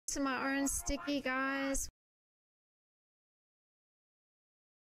To my own sticky, guys.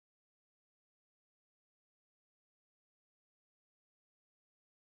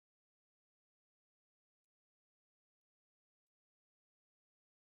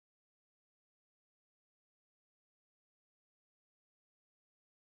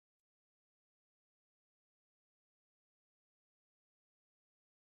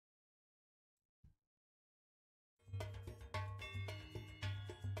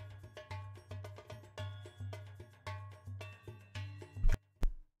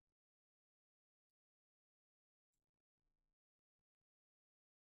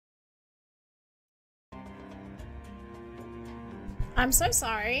 I'm so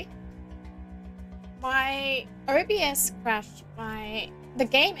sorry. My OBS crashed. The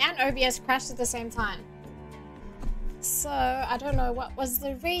game and OBS crashed at the same time. So I don't know what was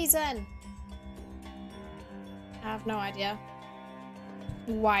the reason. I have no idea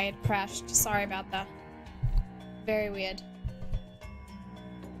why it crashed. Sorry about that. Very weird.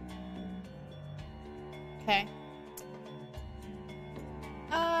 Okay.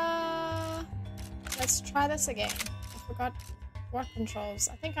 Let's try this again. I forgot what controls.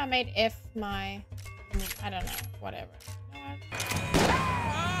 I think I made F my... I don't know. Whatever. You know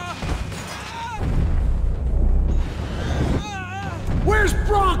what? Where's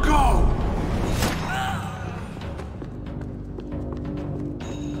Bronco?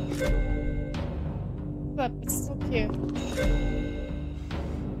 But it's still cute.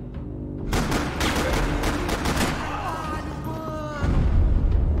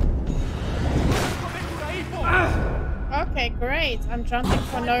 Okay, great. I'm jumping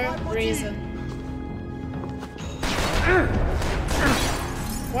for no reason.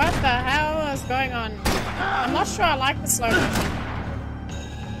 What the hell is going on? I'm not sure I like the slow motion.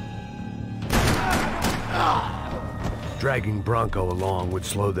 Dragging Bronco along would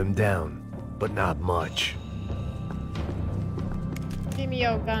slow them down, but not much. Give me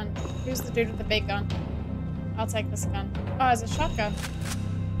your gun. Who's the dude with the big gun? I'll take this gun. Oh, it's a shotgun.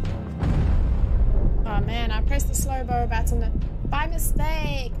 Oh man, I pressed the slow bow button by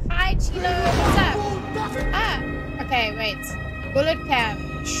mistake. Hi, Chilo. What's up? Ah, okay, wait. Bullet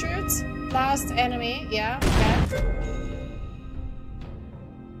cam. Shoot. Last enemy. Yeah, okay.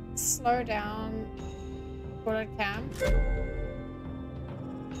 Slow down. Bullet cam.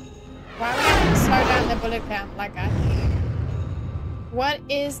 Why would I slow down the bullet cam like that? What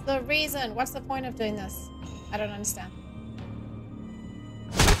is the reason? What's the point of doing this? I don't understand.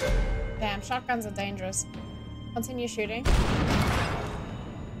 Damn, shotguns are dangerous. Continue shooting.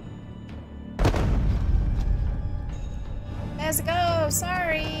 Let's go!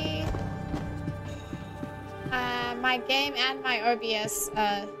 Sorry! My game and my OBS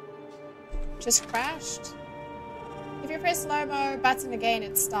just crashed. If you press slow-mo button again,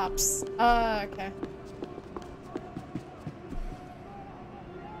 it stops. Oh, okay.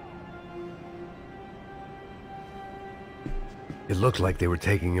 It looked like they were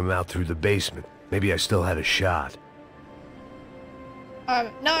taking him out through the basement. Maybe I still had a shot.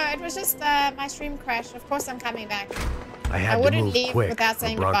 No, it was just my stream crashed. Of course I'm coming back. I had to wouldn't move leave quick. without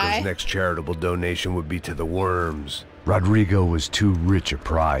saying Bronco's goodbye. next charitable donation would be to the worms. Rodrigo was too rich a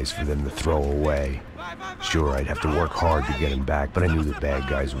prize for them to throw away. Sure, I'd have to work hard to get him back, but I knew the bad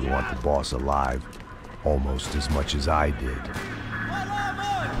guys would want the boss alive almost as much as I did.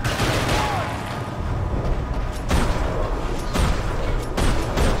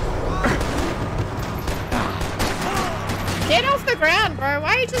 Get off the ground, bro.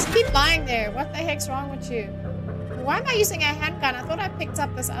 Why you just keep lying there? What the heck's wrong with you? Why am I using a handgun? I thought I picked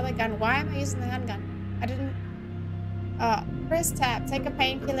up this other gun. Why am I using the handgun? I didn't... press tab. Take a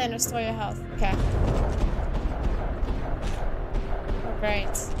painkiller and restore your health. Okay. Oh,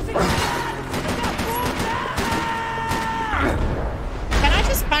 great. Can I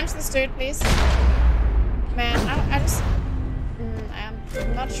just punch this dude, please? Man, I just...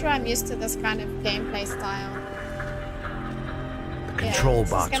 I'm not sure I'm used to this kind of gameplay style. The control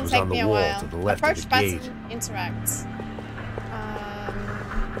box was on the wall to the left of the gate. Button interacts.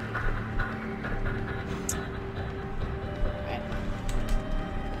 Right.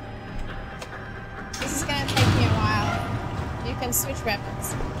 This is gonna take me a while. You can switch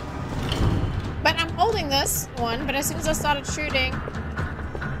weapons. But I'm holding this one, but as soon as I started shooting,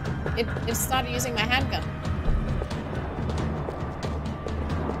 it started using my handgun.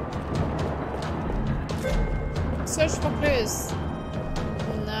 Search for clues.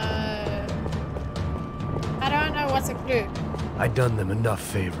 I don't know what's a clue. I'd done them enough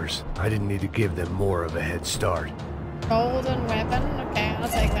favors. I didn't need to give them more of a head start. Golden weapon? Okay, I'll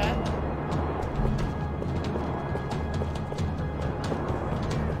take that.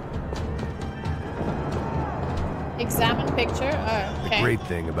 Examine picture? Oh, okay. The great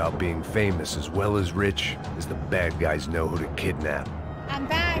thing about being famous as well as rich is the bad guys know who to kidnap. I'm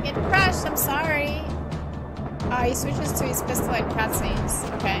back. It crashed. I'm sorry. Oh, he switches to his pistol in cutscenes.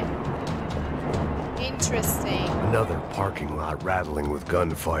 Okay. Interesting. Another parking lot rattling with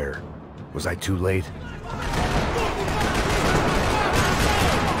gunfire. Was I too late?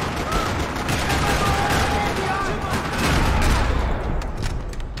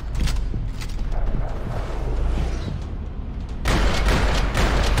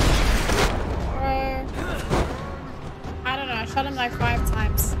 I don't know. I shot him like 5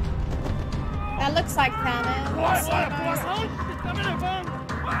 times. That looks like Payne.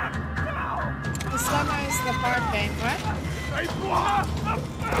 The slow-mo is the part game. What?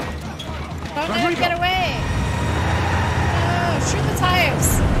 Don't let him get away! No, shoot the tires!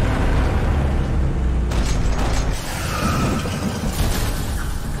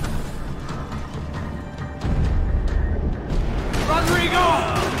 Rodrigo!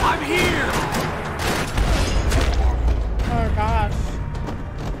 I'm here! Oh gosh.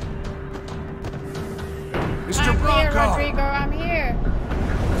 Mr. I'm Bronco! here, Rodrigo, I'm here!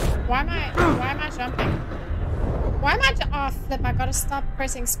 Why am I jumping? Why am I oh flip, I gotta stop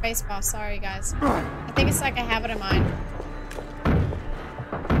pressing spacebar, sorry guys. I think it's like a habit of mine.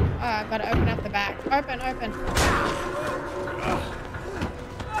 Oh, I gotta open up the back. Open.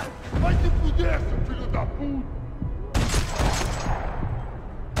 Vai te fuder, seu filho da puta!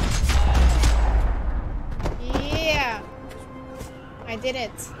 Yeah! I did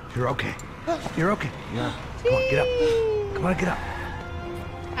it. You're okay. You're okay. Yeah. Come on, get up. Come on, get up.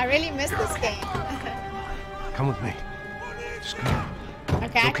 I really missed this game. Come with me. Just come on.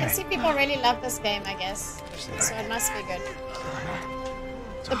 Okay, I can see people really love this game, I guess. So it must be good.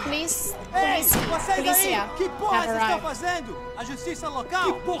 The policia Que porra have vocês estão arrived. fazendo? A justiça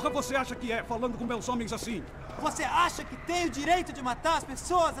local? Que porra você acha que é, falando com meus homens assim? Você acha que tem o direito de matar as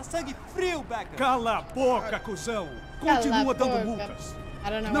pessoas a sangue frio, Becker? Cala a boca, cuzão! Cala a Continua dando boca. multas. I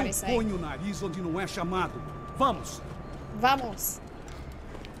don't know Não what he's saying. põe o nariz onde não é chamado. Vamos! Vamos.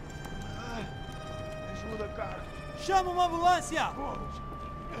 Ajuda, cara. Chama uma ambulância!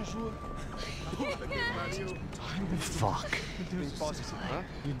 Me ajuda. Fuck.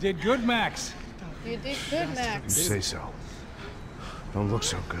 You did good, Max. You did good, You Max. say so. Don't look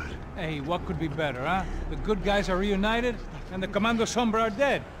so good. Hey, what could be better, huh? The good guys are reunited, and the Commando Sombra are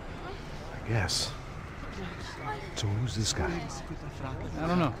dead. I guess. So who's this guy? I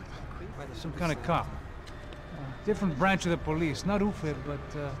don't know. Some kind of cop. Different branch of the police. Not UFE, but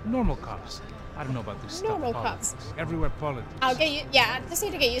normal cops. I don't know about this Normal stuff. cops. Politics. Everywhere politics. I'll get you. Yeah, I just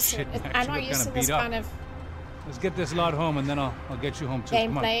need to get used to Shit, it. Max, I'm you not look used to kinda this beat up. kind of Let's get this lot home, and then I'll get you home too.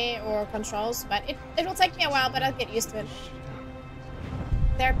 Come on. gameplay or controls, but it will take me a while, but I'll get used to it.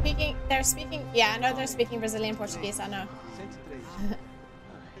 They're speaking, yeah, I know they're speaking Brazilian Portuguese, I know.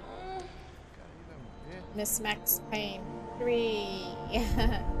 Miss Max Payne 3.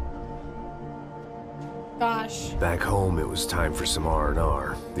 Gosh. Back home, it was time for some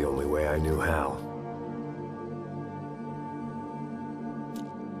R&R, the only way I knew how.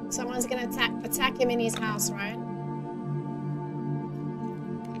 Someone's gonna attack him in his house, right?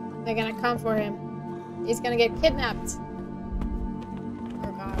 They're gonna come for him. He's gonna get kidnapped.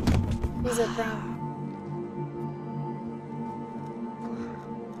 Oh god. He's a drunk.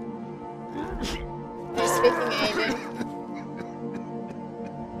 They're speaking alien.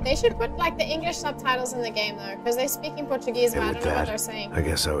 They should put like the English subtitles in the game though, because they're speaking Portuguese, but I And don't with know what that, they're saying. I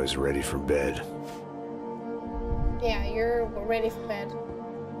guess I was ready for bed. Yeah, you're ready for bed.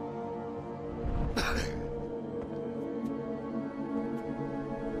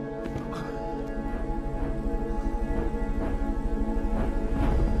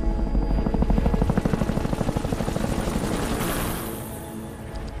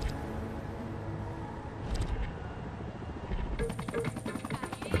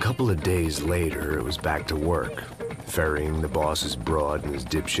 A couple of days later, it was back to work, ferrying the boss's broad and his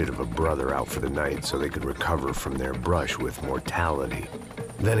dipshit of a brother out for the night so they could recover from their brush with mortality.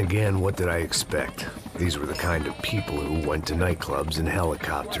 Then again, what did I expect? These were the kind of people who went to nightclubs in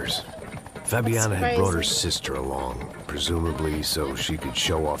helicopters. Fabiana had brought her sister along, presumably so she could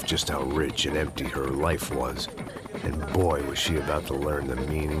show off just how rich and empty her life was. And boy, was she about to learn the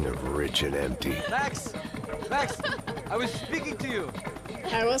meaning of rich and empty. Max! Max! I was speaking to you!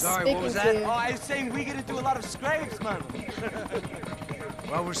 I was Sorry, speaking what was to that? you. Oh, I was saying we get into a lot of scrapes, man.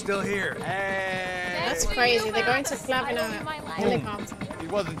 Well, we're still here. Hey! That's crazy. They're going to club in a helicopter.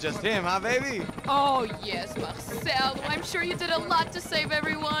 It wasn't just him, huh, baby? Oh, yes, Marcelo. I'm sure you did a lot to save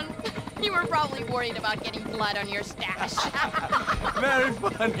everyone. You were probably worried about getting blood on your stash. Very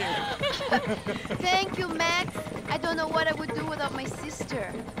funny. Thank you, Max. I don't know what I would do without my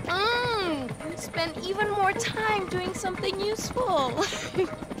sister. Spend even more time doing something useful.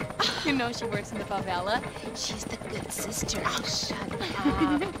 You know she works in the favela. She's the good sister. Oh, shut up.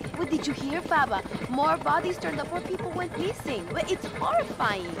 What did you hear, Baba? More bodies turned up where people went missing. It's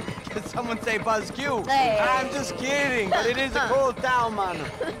horrifying. Did someone say Buzz Q? Hey. I'm just kidding, but it is a cool town, man.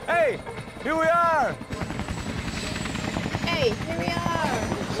 Hey, here we are. Hey, here we are.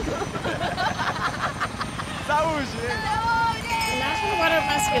 Imagine what it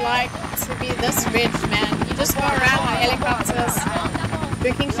must be like to be this rich, man. You just go around on helicopters,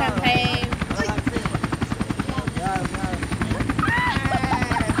 drinking champagne.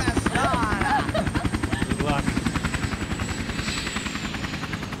 Good luck.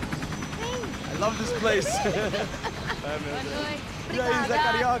 I love this place.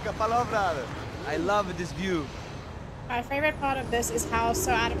 I love this view. My favorite part of this is how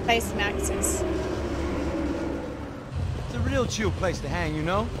so out of place Max is. It's a real chill place to hang, you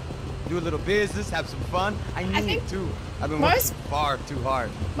know? Do a little business, have some fun. I need it too. I've been working far too hard.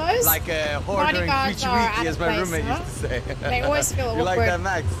 Most like a hoarder and bodyguards are out as of my place, roommate huh? used to say. They always feel You awkward. like that,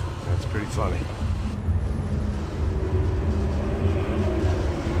 Max? That's pretty funny.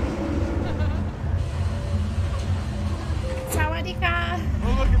 Sawadika.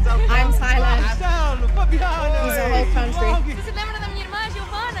 Oh, I'm Thailand. He's a whole country. Você lembra da minha irmã,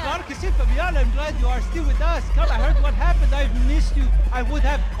 Giovanna? Claro que sim, Fabiana. I'm glad you are still with us. Come, I heard what happened. I've missed you. I would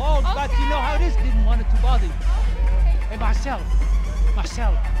have called, but you know how it is. Didn't want it to bother you. Hey, Marcel.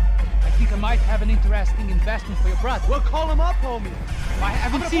 Marcel. I think I might have an interesting investment for your brother. Well, call him up, homie. I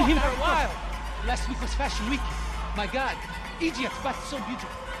haven't seen him for a while. Last week was Fashion Week. My God, Egypt, but so beautiful.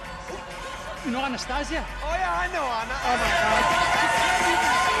 You know Anastasia? Oh yeah, I know Anna. Oh my god.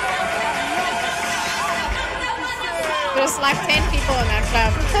 There's like 10 people in that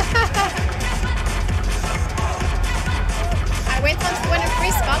club. I went on to win a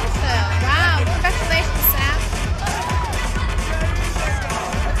free scholarship. Wow, congratulations, Sam.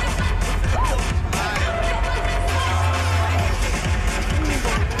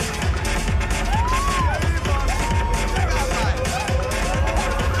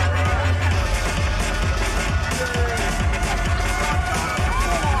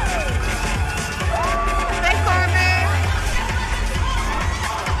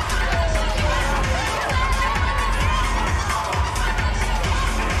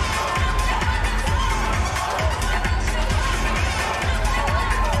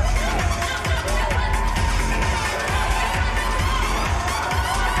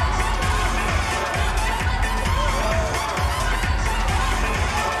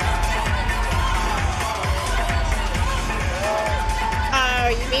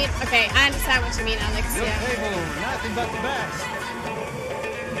 Okay, I understand what you mean, Alex. Your Yeah. table, nothing but the best.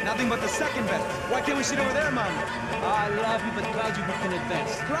 Nothing but the second best. Why can't we sit over there, man? I love you, but Cloud, you can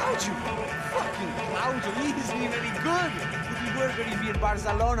advance. Cloud you? Fucking Cloud you. He isn't even any good. If he were good, he'd be in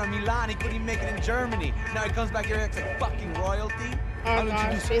Barcelona, Milan. He couldn't even make it in Germany. Now he comes back here and acts like fucking royalty. Oh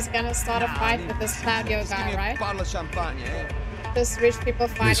gosh, she's gonna start a fight with this Claudio Just give guy, me a right? bottle of champagne, eh? This rich people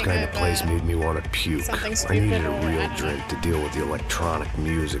fighting This kind of over place made me want to puke. something I stupid needed or a I real don't know. drink to deal with the electronic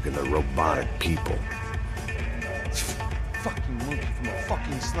music and the robotic people. Fucking monkey from a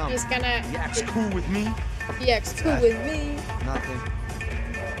fucking slum. He's gonna He acts cool with me. he acts cool with me. Nothing.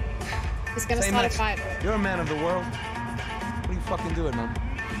 He's gonna Say, start Max, a fight. You're a man of the world. What are you fucking doing, man?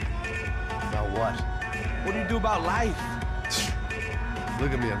 About what? What do you do about life?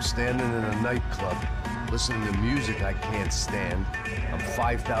 Look at me, I'm standing in a nightclub, listening to music I can't stand. I'm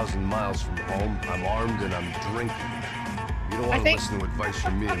 5,000 miles from home, I'm armed and I'm drinking. You don't want to listen to advice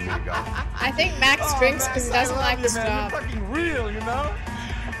from me, amigo. I think Max drinks because he doesn't like his job. You're fucking real, you know?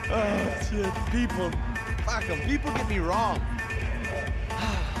 Oh, shit. People. Fuck them. People get me wrong.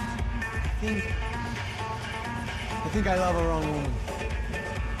 I think I love a wrong woman.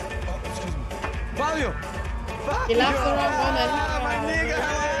 Oh, excuse me. Fabio! He loves the wrong woman. My nigga,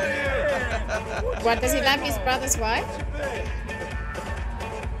 how are you? What, does he love his brother's wife?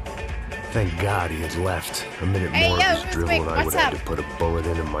 Thank God he had left. A minute Hey, more yo, of his real drivel quick, and I would what's have up? to put a bullet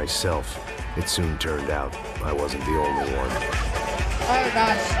in him myself. It soon turned out I wasn't the only one. Oh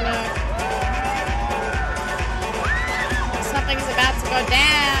gosh, no. Something's about to go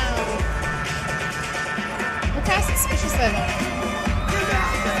down. Look how suspicious they look.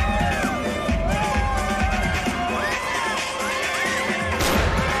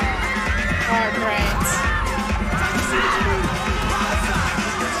 Oh, great.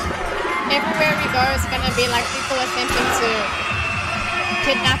 Everywhere we go is gonna be like people attempting to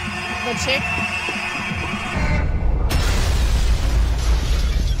kidnap The chick.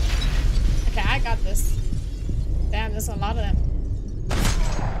 Okay, I got this. Damn, there's a lot of them.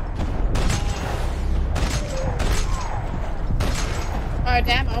 Oh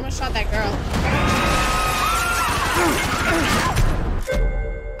damn, I almost shot that girl.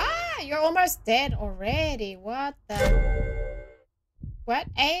 Ah, you're almost dead already. What the? What?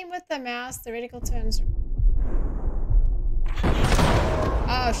 Aim with the mouse, theoretical turns.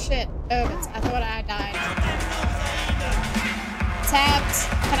 Oh shit, Urbans. I thought I died. Tapped.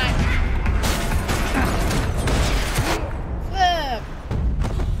 Can I? Flip.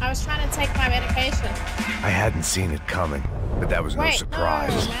 I was trying to take my medication. I hadn't seen it coming, but that was no surprise.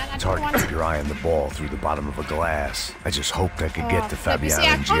 No, man, it's hard to keep your eye on the ball through the bottom of a glass. I just hoped I could get to Fabiana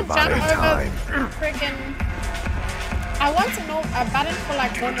and Giovanna in time. Freaking. I want to know a button for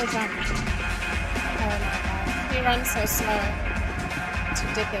like normal jump. Oh my god. He runs so slow. It's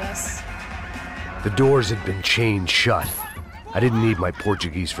ridiculous. The doors had been chained shut. I didn't need my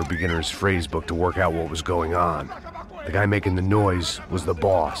Portuguese for Beginners phrase book to work out what was going on. The guy making the noise was the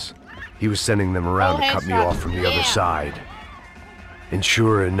boss. He was sending them around to cut me off from the other side. And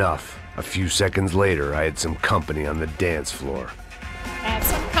sure enough, a few seconds later, I had some company on the dance floor. I had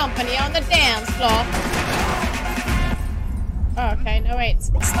some company on the dance floor. Oh, okay, no wait.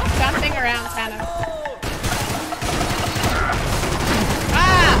 Stop jumping around, Tanner.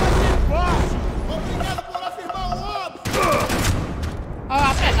 Oh,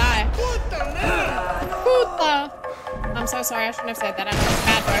 I'm gonna die. Puta. I'm so sorry, I shouldn't have said that. I know it's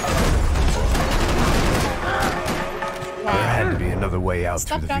bad word. Wow. There had to be another way out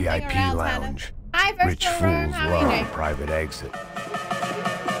through the VIP lounge. Hi, Rich fools love a private exit.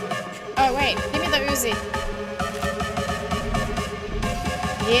 Oh, wait. Give me the Uzi.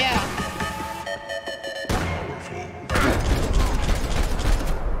 Yeah.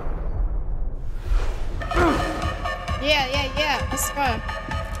 Yeah. Let's go.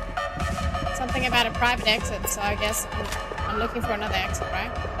 Something about a private exit, so I guess I'm looking for another exit,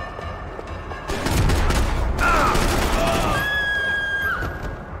 right?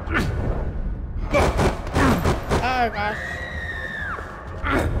 Oh gosh.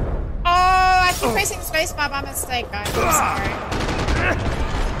 Oh, I keep pressing spacebar by mistake, guys. I'm sorry.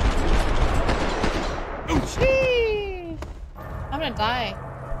 Sheesh. I'm gonna die.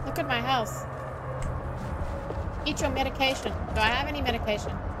 Look at my health. Eat your medication. Do I have any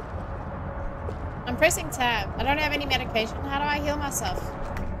medication? I'm pressing tab. I don't have any medication. How do I heal myself?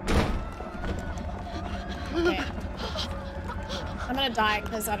 Okay. I'm gonna die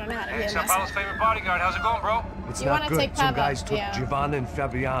because I don't know how to heal myself. Sao Paulo's favorite bodyguard. How's it going, bro? It's not good. Some guys took Giovanna and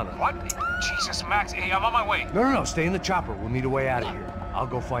Fabiana. What? Jesus, Max. Hey, I'm on my way. No. Stay in the chopper. We'll need a way out of here. I'll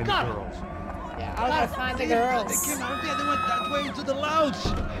go find the girls. Yeah, I'll go find the girls. They came out there. They went that way into the lounge.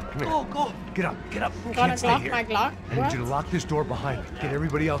 Go. Get up. You gotta Glock my Glock? I need you to lock this door behind me. Get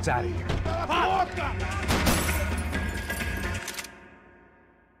everybody else out of here.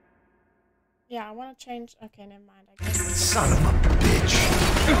 Yeah, I want to change. Okay, never mind. I guess. Son of a bitch.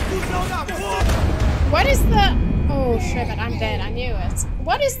 What is the... Oh, shit, but I'm dead. I knew it.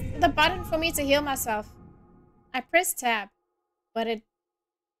 What is the button for me to heal myself? I pressed tab, but it...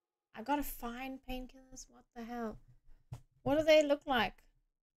 I gotta find painkillers? What the hell? What do they look like?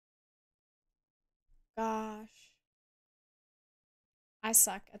 Gosh. I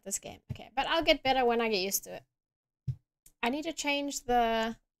suck at this game. Okay, but I'll get better when I get used to it. I need to change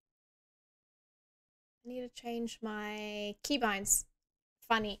the... I need to change my keybinds.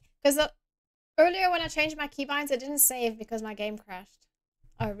 Funny. Because earlier when I changed my keybinds, it didn't save because my game crashed.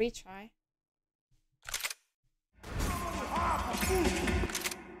 Oh, retry.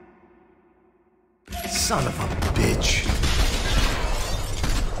 Son of a bitch.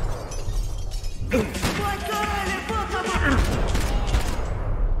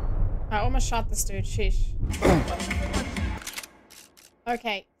 I almost shot this dude. Sheesh.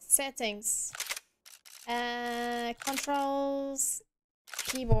 Okay, settings. Controls,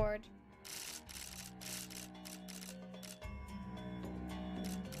 keyboard.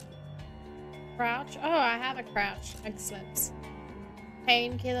 Crouch. Oh, I have a crouch. Excellent.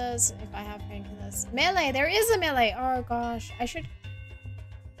 Painkillers, if I have painkillers. Melee, there is a melee. Oh gosh, I should...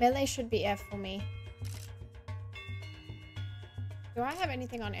 Melee should be F for me. Do I have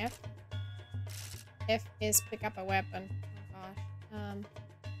anything on F? F is pick up a weapon. Oh gosh.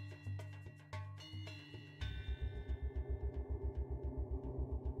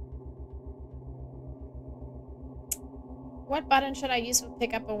 What button should I use for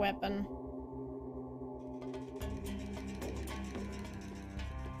pick up a weapon?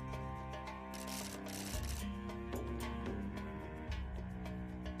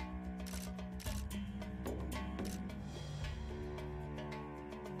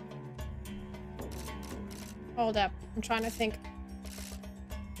 Hold up. I'm trying to think.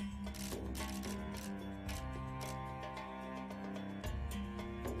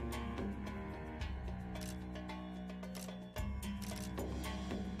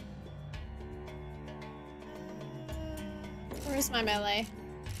 Where's my melee?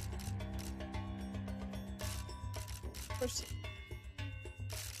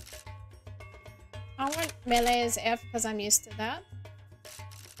 I want melee as F because I'm used to that.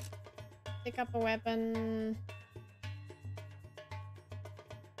 Pick up a weapon.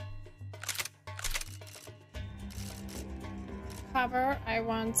 Cover, I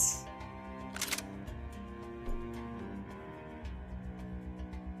want...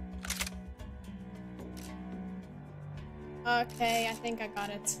 Okay, I think I got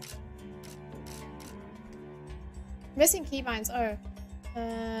it. Missing keybinds. Oh.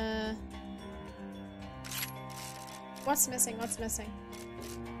 What's missing? What's missing?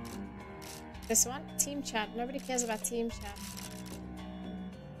 This one? Team chat. Nobody cares about team chat.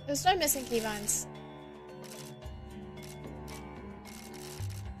 There's no missing keybinds.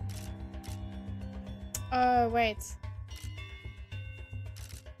 Oh, wait.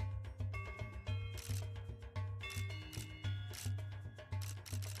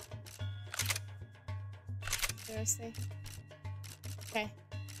 Seriously? Okay.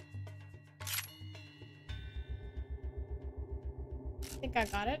 I think I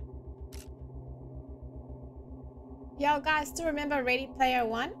got it. Yo, guys, still remember Ready Player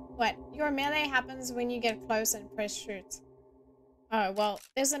One? What? Your melee happens when you get close and press shoot. Oh, well,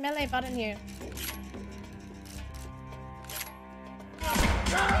 there's a melee button here.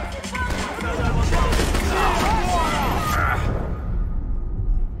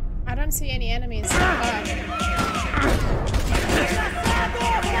 I don't see any enemies.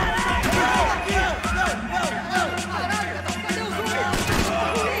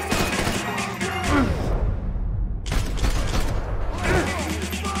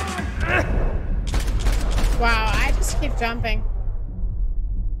 Wow, I just keep jumping.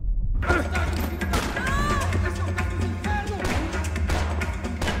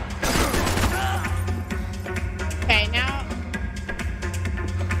 Okay, now...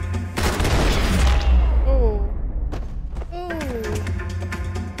 Ooh. Ooh.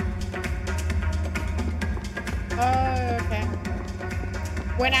 Oh, okay.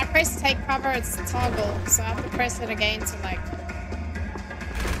 When I press take cover, it's toggle, so I have to press it again to like...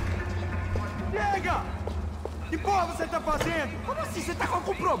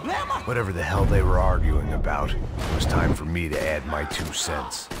 Whatever the hell they were arguing about, it was time for me to add my 2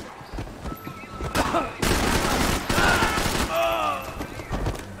 cents.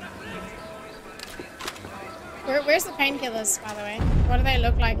 Where's the painkillers, by the way? What do they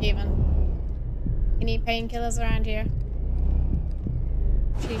look like even? Any painkillers around here?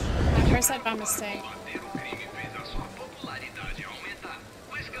 Sheesh, I pressed that by mistake.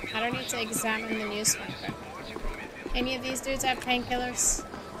 I don't need to examine the newspaper. Any of these dudes have painkillers?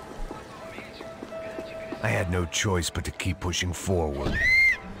 I had no choice but to keep pushing forward.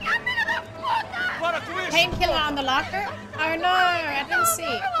 Painkiller on the locker? Oh no, I didn't see.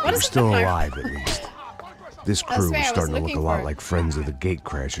 What We're is still it alive, at least. This crew was starting to look a lot like friends of the gate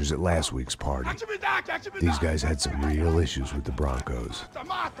crashers at last week's party. These guys had some real issues with the Broncos.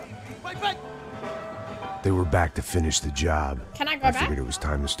 They were back to finish the job. Can I go I back? figured it was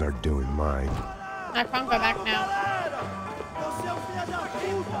time to start doing mine. I can't go back now.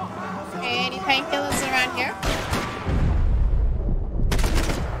 Any painkillers around here?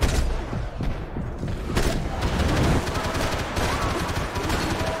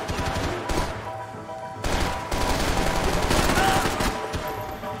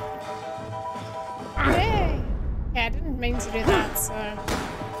 Hey! Yeah, I didn't mean to do that, so...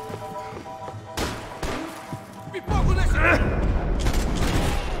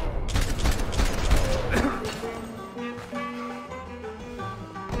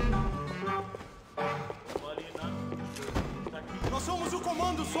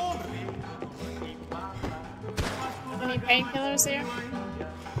 Any painkillers here?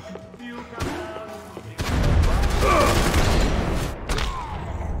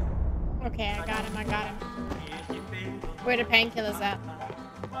 Okay, I got him, I got him. Where the painkillers at?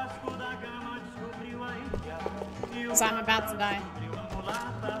 Because I'm about to die.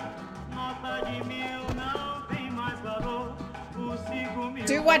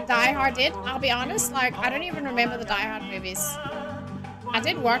 Do what Die Hard did? I'll be honest, like, I don't even remember the Die Hard movies. I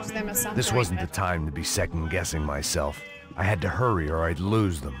did watch them at some point. This wasn't the time to be second-guessing myself. I had to hurry or I'd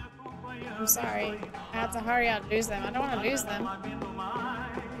lose them. I'm sorry. I had to hurry out and lose them. I don't want to lose them.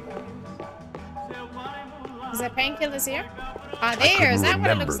 Is there painkillers here? Ah, I there. Is couldn't that what it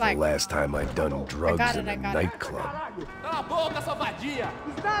remember looks the like? last time I'd done drugs in a it. nightclub.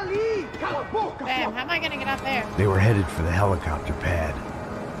 Damn, how am I gonna get up there? They were headed for the helicopter pad.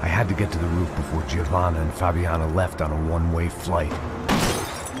 I had to get to the roof before Giovanna and Fabiana left on a one-way flight.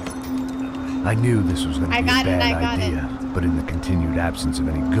 I knew this was going to be a bad idea, but in the continued absence of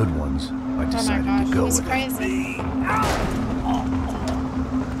any good ones, I decided to go with crazy.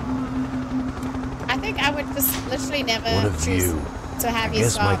 I think I would just literally never choose to have you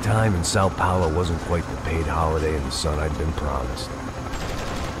stop. I guess my time in Sao Paulo wasn't quite the paid holiday in the sun I'd been promised.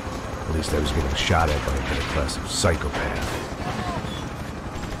 At least I was getting shot at by a middle-class psychopath.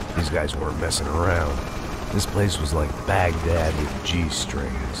 These guys weren't messing around. This place was like Baghdad with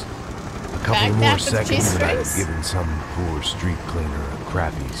G-strings. A couple more seconds and I'd have given some poor street cleaner a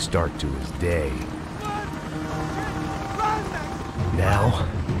crappy start to his day. Now,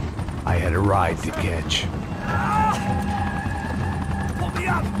 I had a ride to catch. Pull me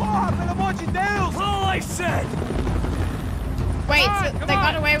up, Bob, and I want you down. All I said. Wait, so they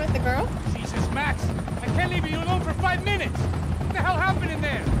got away with the girl? Jesus, Max, I can't leave you alone for 5 minutes. What the hell happened in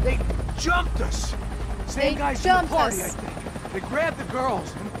there? They jumped us. Same guys from the party, I think. They grabbed the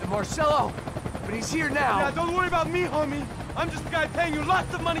girls, and Marcelo, but he's here now. Yeah, don't worry about me, homie. I'm just the guy paying you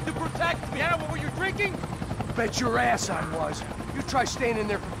lots of money to protect me. Yeah, what were you drinking? Bet your ass I was. You try staying in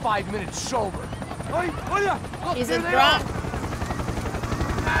there for 5 minutes sober. Oi, olha! Look, he's there a they drunk.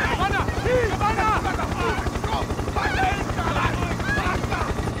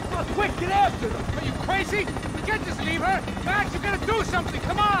 Quick, get after them! Are you crazy? You can't just leave her. Max, you gotta do something.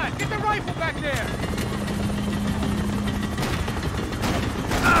 Come on, get the rifle back there.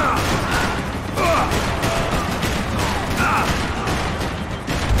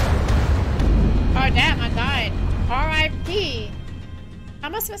 Oh damn, I died. R.I.P. How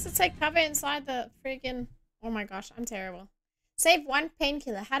am I supposed to take cover inside the freaking... Oh my gosh, I'm terrible. Save 1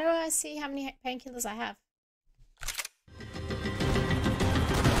 painkiller. How do I see how many painkillers I have?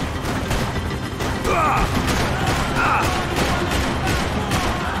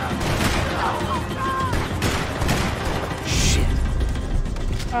 Shit.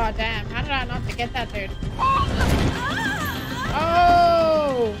 Oh damn, how did I not get that dude?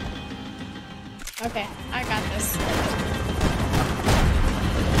 Oh! Okay, I got this.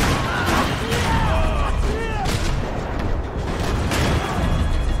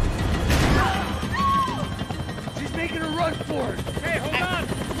 She's making a run for it. Hey, hold on.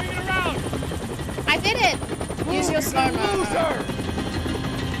 Swing it around. I did it! Use your slow-mo.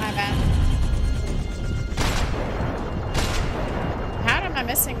 My bad. How am I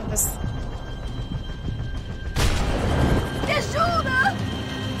missing with this?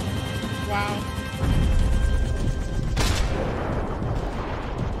 Wow.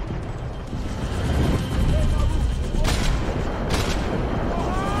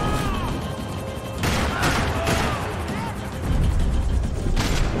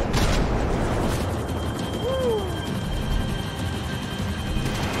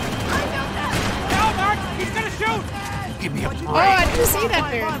 Oh, I didn't see that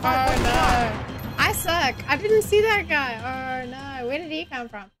dude. Oh no. I suck. I didn't see that guy. Oh no. Where did he come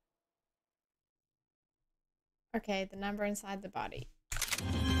from? Okay, the number inside the body.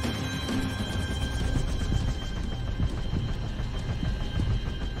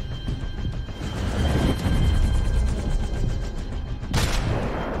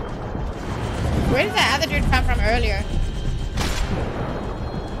 Where did that other dude come from earlier?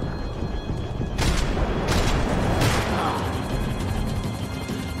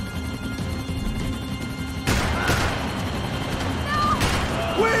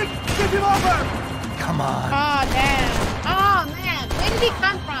 Come on. Oh, damn. Oh, man. Where did he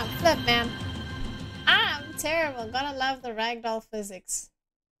come from? Flip, man. I'm terrible. Gotta love the ragdoll physics.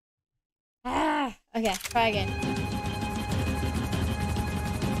 Ah. Okay, try again.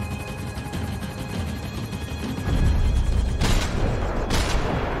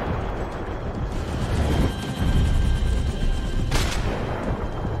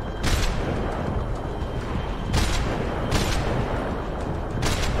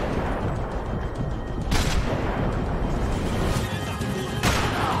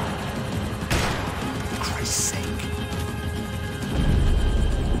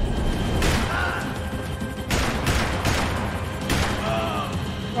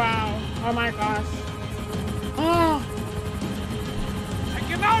 Oh my gosh. Oh. Take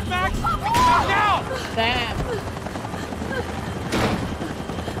him out, Max! Take him out now! Damn.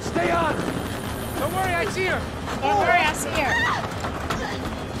 Stay on! Don't worry, I see her. Don't worry, I see her.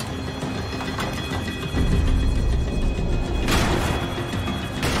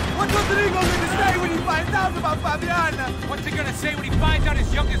 What does the eagle need to stay when he finds out about Fabiana? What's he gonna say when he finds out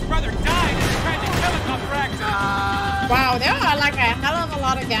his youngest brother died in a tragic helicopter accident? Wow, there are like a hell of a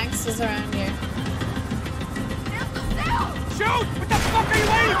lot of gangsters around here. Shoot! What the fuck are you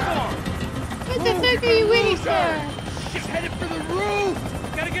waiting for? What the fuck are you waiting for? She's headed for the roof!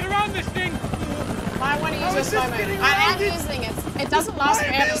 Gotta get around this thing! I want to use this slow-mo. I am using it. It doesn't last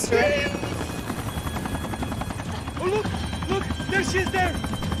forever, Stuart. Oh, look! Look! There she is there!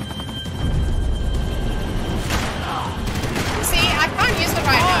 See, I can't use it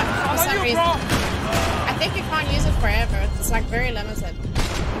right now for some reason. I think you can't use it forever. It's like very limited.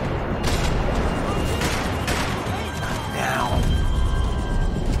 Now.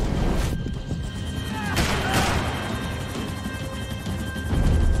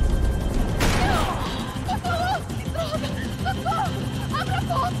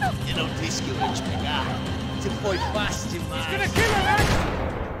 Eu não disse que eu ia te pegar. Você foi fácil demais. He's gonna kill her, man!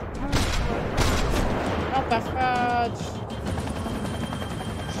 What the fudge?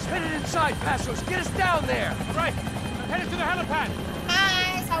 She's headed inside, Passos. Get us down there. Right, I'm headed to the helipad.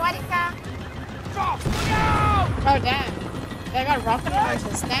 Hi, sawadika. Stop! Look out! Oh, damn. They got rocket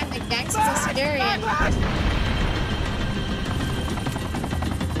launchers. Damn, the gangsters are scary.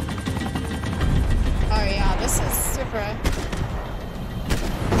 Oh, yeah, this is super...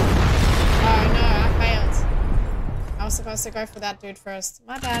 Oh, no, I failed. I was supposed to go for that dude first.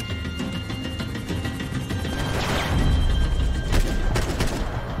 My bad.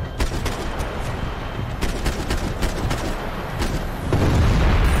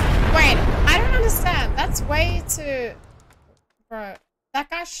 Wait, I don't understand. That's way too... Bro, that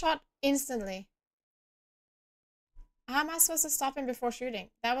guy shot instantly. How am I supposed to stop him before shooting?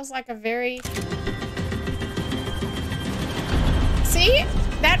 That was like a very... See?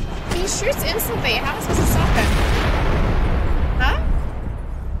 That... He shoots instantly. How am I supposed to stop him? Huh?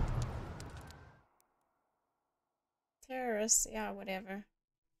 Terrorists? Yeah, whatever.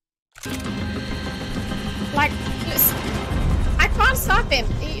 Like, listen. I can't stop him.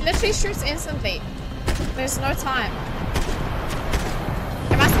 He literally shoots instantly. There's no time.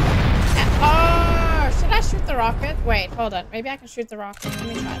 Oh, should I shoot the rocket? Wait, hold on. Maybe I can shoot the rocket. Let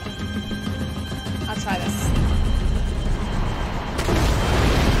me try that. I'll try this.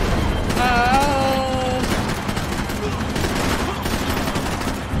 Oh.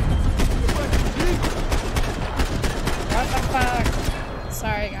 What the fuck?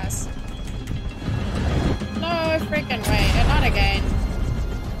 Sorry, guys. No freaking way. Not again.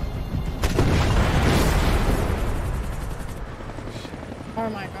 Oh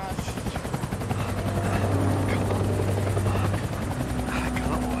my gosh.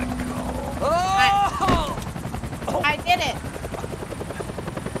 I did it.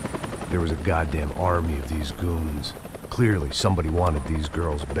 There was a goddamn army of these goons. Clearly, somebody wanted these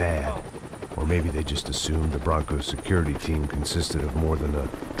girls bad. Or maybe they just assumed the Broncos security team consisted of more than a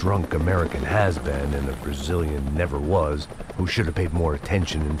drunk American has-been and a Brazilian never was who should have paid more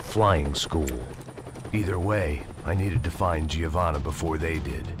attention in flying school. Either way, I needed to find Giovanna before they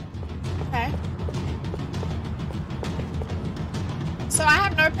did. Okay. So I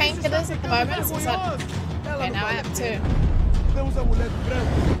have no painkillers at the moment. So okay, now I have two. Temos a mulher de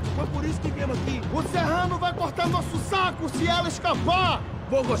branco. Foi por isso que viemos aqui. O Serrano vai cortar nosso saco se ela escapar.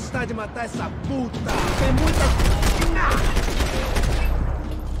 Vou gostar de matar essa puta. Tem muita...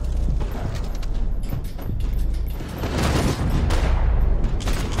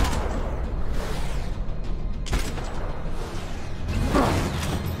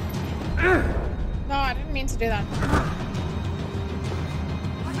 No, I didn't mean to do that.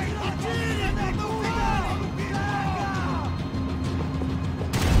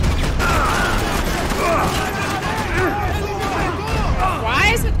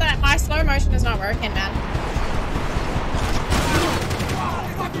 Why is it that my slow motion is not working, man?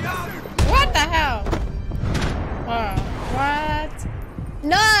 What the hell? Oh, what?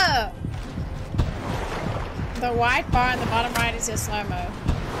 No! The white bar in the bottom right is your slow-mo.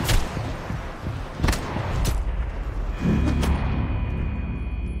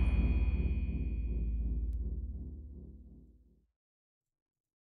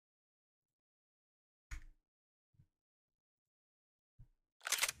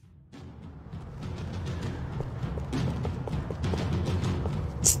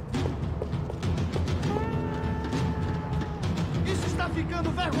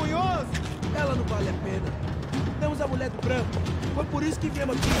 Ficando vergonhoso. Ela não vale a pena. Temos a mulher do branco. Foi por isso que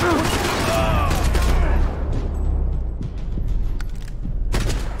viemos aqui.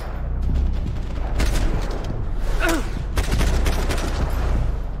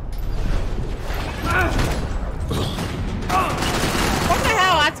 What the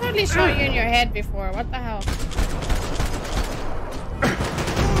hell? I totally shot you in your head. head before. What the hell?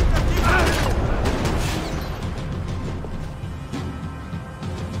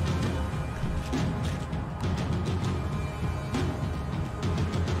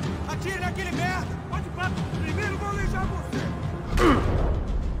 Atire naquele merda! Pode parar! Primeiro vou aleijar você!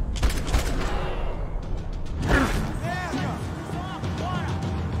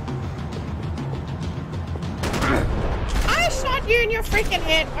 I shot you in your freaking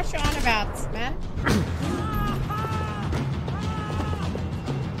head. What you on about, man?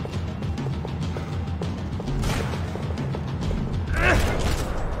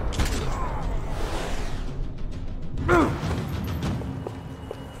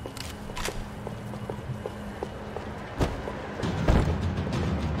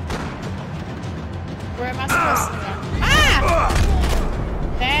 Where am I supposed to go? Ah!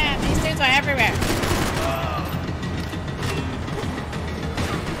 Damn, these dudes are everywhere.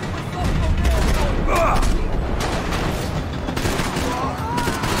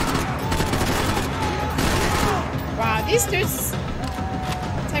 Wow, these dudes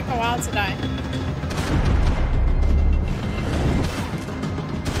take a while to die.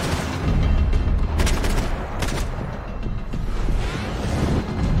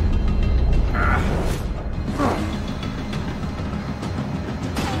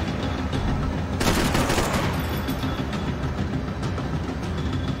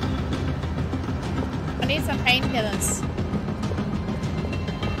 I need some painkillers.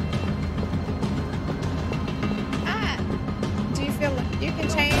 Ah, do you feel like you can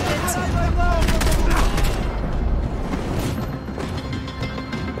change it to...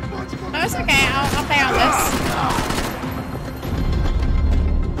 No, it's okay. I'll play on this.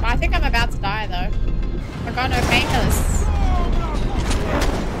 I think I'm about to die though. I got no painkillers.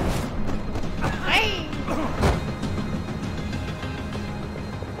 Hey.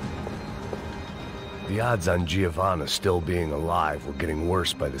 The odds on Giovanna still being alive were getting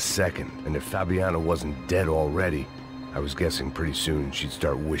worse by the second, and if Fabiana wasn't dead already, I was guessing pretty soon she'd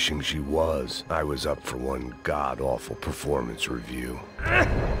start wishing she was. I was up for one god-awful performance review.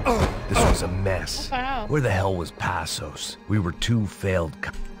 This was a mess. Wow. Where the hell was Passos? We were two failed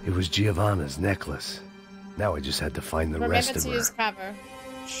It was Giovanna's necklace. Now I just had to find the rest of her. Remember to use cover.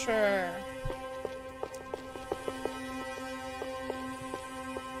 Sure.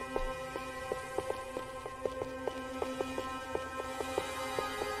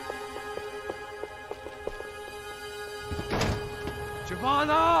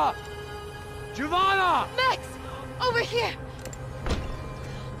 Giovanna! Giovanna! Max! Over here!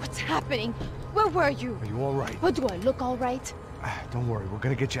 What's happening? Where were you? Are you all right? What, do I look all right? Don't worry, we're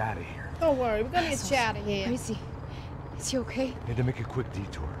gonna get you out of here. Don't worry, we're gonna get you out of here. Where is he? Is he okay? Had to make a quick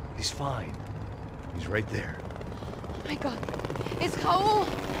detour. He's fine. He's right there. Oh my god. It's Raul!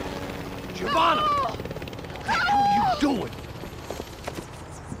 Giovanna! Raul! What the hell are you doing?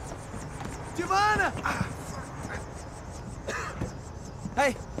 Giovanna!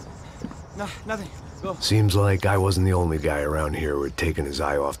 Hey! No, nothing. Go. Seems like I wasn't the only guy around here who had taken his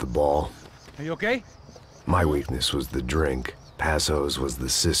eye off the ball. Are you okay? My weakness was the drink. Passo's was the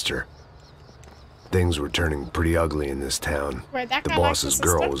sister. Things were turning pretty ugly in this town. Wait, that The guy likes boss's the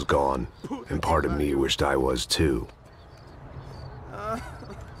girl sister? was gone, and part of me wished I was too. Oh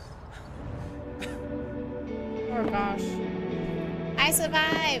gosh. I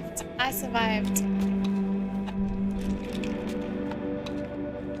survived! I survived.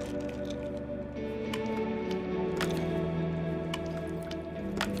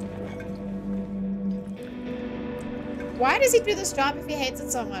 Why does he do this job if he hates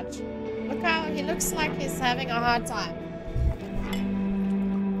it so much? Look how he looks like he's having a hard time.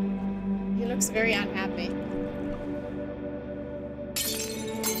 He looks very unhappy.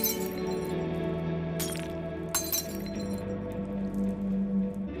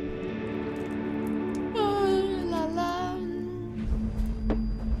 Oh, la la.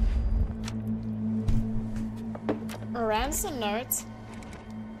 A ransom note.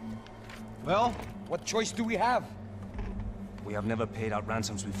 Well, what choice do we have? We have never paid out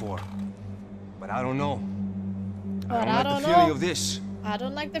ransoms before. But I don't know. But I don't like the feeling of this. I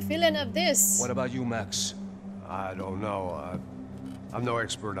don't like the feeling of this. What about you, Max? I don't know. I'm no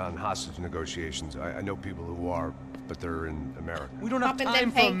expert on hostage negotiations. I know people who are, but they're in America. We don't have Popping time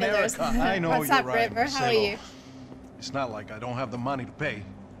them for painkillers. America. I know What's you're up, right, River? How are Marcelo. you? It's not like I don't have the money to pay.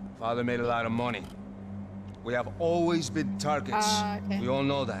 Father made a lot of money. We have always been targets. Okay. We all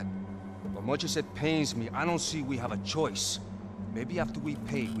know that. But much as it pains me, I don't see we have a choice. Maybe after we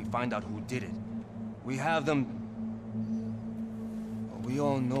pay, we find out who did it. We have them... Well, we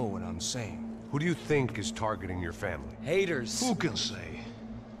all know what I'm saying. Who do you think is targeting your family? Haters. Who can say?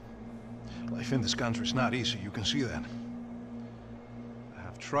 Life in this country is not easy, you can see that. I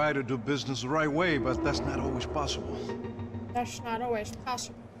have tried to do business the right way, but that's not always possible. That's not always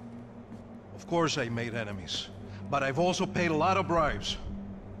possible. Of course I made enemies, but I've also paid a lot of bribes.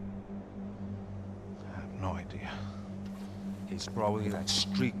 I have no idea. It's probably that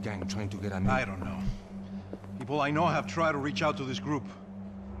street gang trying to get at me. I don't know. People I know have tried to reach out to this group.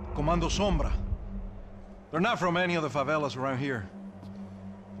 Comando Sombra. They're not from any of the favelas around here.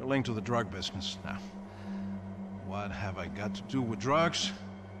 They're linked to the drug business. Now, what have I got to do with drugs?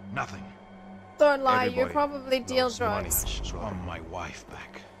 Nothing. Don't lie, you Everybody probably deal loves money. drugs. Just want my wife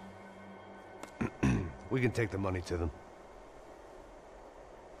back. We can take the money to them.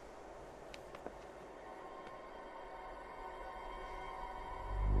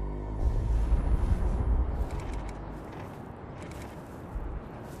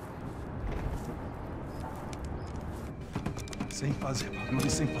 Sem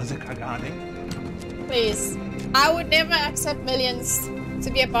fazer cagada, hein? Please. I would never accept millions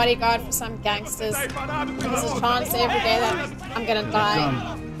to be a bodyguard for some gangsters. There's a chance every day that I'm gonna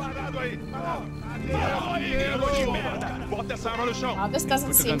die. Oh, this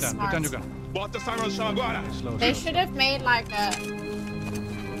doesn't seem smart. They should have made like a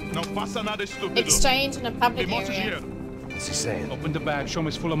exchange in a public area. What's he saying? Open the bag, show him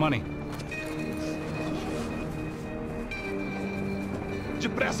it's full of money.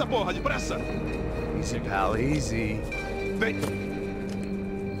 Depressa, porra, depressa! Easy, pal, easy.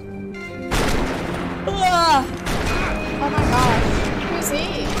 Ugh. Oh my gosh. Who's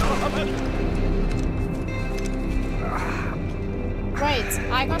he? Wait,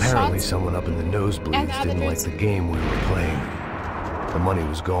 I got Apparently shot. someone up in the nosebleeds didn't like the game we were playing. The money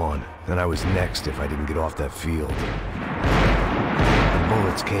was gone, and I was next if I didn't get off that field. The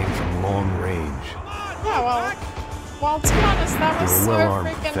bullets came from long range. Yeah, well, to be honest, that They was were so well-armed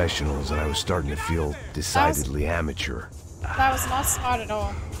freaking... professionals, and I was starting to feel decidedly amateur. That was not smart at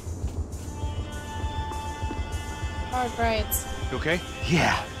all. Oh, great. You okay?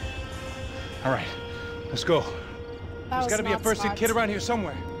 Yeah. All right, let's go. That There's was gotta be a not first-aid smart. kit around here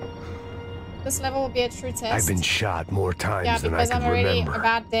somewhere. This level will be a true test. I've been shot more times yeah, than I because can I'm already remember.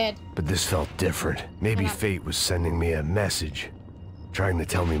 about dead. But this felt different. Maybe fate was sending me a message, trying to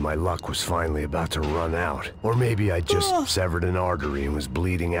tell me my luck was finally about to run out. Or maybe I just severed an artery and was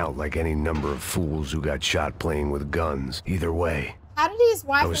bleeding out like any number of fools who got shot playing with guns. Either way, How did his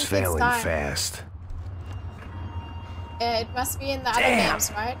wife I was and kids failing die? fast. It must be in the other games,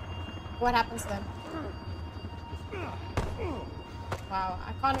 right? What happens then? Wow,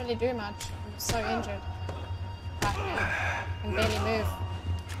 I can't really do much. I'm so injured. I can barely move.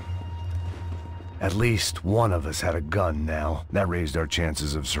 At least one of us had a gun now. That raised our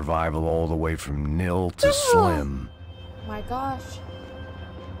chances of survival all the way from nil to slim. Oh my gosh.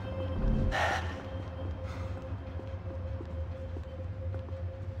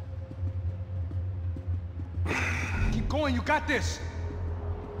 Keep going, you got this.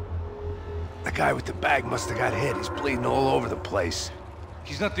 The guy with the bag must have got hit. He's bleeding all over the place.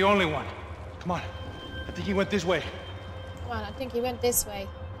 He's not the only one. Come on. I think he went this way. Come on, I think he went this way.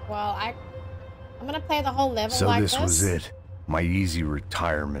 Well, I'm gonna play the whole level So like this was it. My easy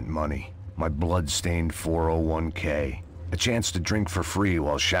retirement money. My blood-stained 401k. A chance to drink for free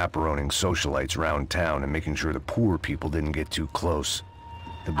while chaperoning socialites around town and making sure the poor people didn't get too close.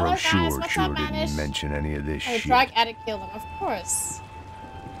 The Hello, guys. brochure What's sure up, didn't Manish? mention any of this A shit. drug addict killed him, of course.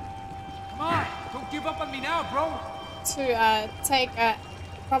 Come on, don't give up on me now, bro. To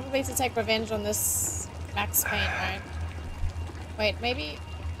probably to take revenge on this Max Payne, right? Wait, maybe...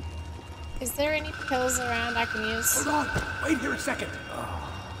 Is there any pills around I can use? Hold on! Wait here a second!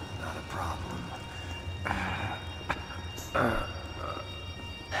 Not a problem.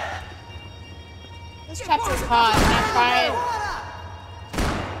 This chapter's hard, and I tried...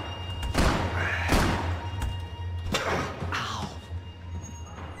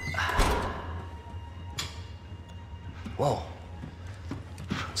 Whoa.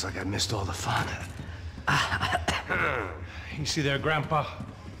 Looks like I missed all the fun. Easy there, Grandpa.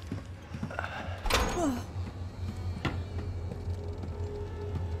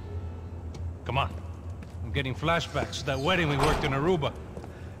 Come on. I'm getting flashbacks to that wedding we worked in Aruba.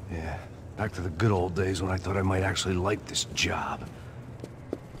 Yeah, back to the good old days when I thought I might actually like this job.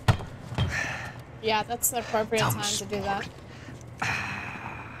 Yeah, that's the appropriate Dumb time to do that.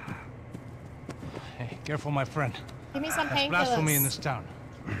 Hey, careful, my friend. Give me some That's blasphemy in painkillers. this town.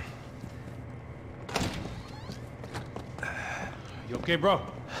 You okay, bro?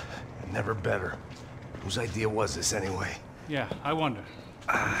 Never better. Whose idea was this anyway? Yeah, I wonder.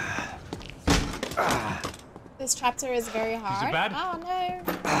 This chapter is very hard. bad? Oh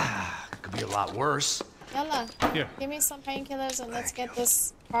no. Could be a lot worse. Yalla, Here. give me some painkillers and let's get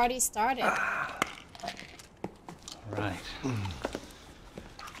this party started. Right.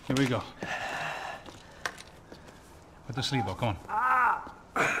 Here we go. Put the sleeve on, come on.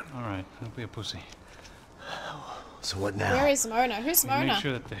 All right, don't be a pussy. So what now? Where is Mona? Who's Mona? Make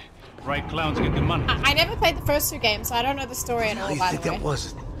sure that the right clowns get the money. I never played the first 2 games, so I don't know the story at How all, do you by think the way. that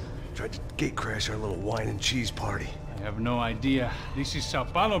was? Tried to gate crash our little wine and cheese party. I have no idea. This is Sao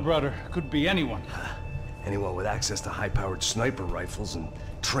Paulo, brother. Could be anyone. Anyone with access to high-powered sniper rifles and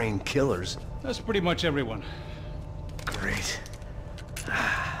trained killers. That's pretty much everyone. Great.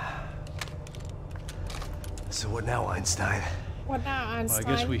 So what now, Einstein? What now, Well, Einstein?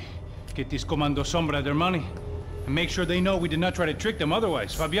 I guess we get these Comando Sombra their money and make sure they know we did not try to trick them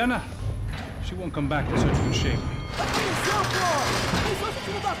otherwise. Fabiana, she won't come back in such good shape.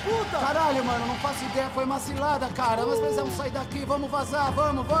 Caralho, mano, não faço ideia. Foi uma cilada, cara. Nós precisamos sair daqui. Vamos vazar.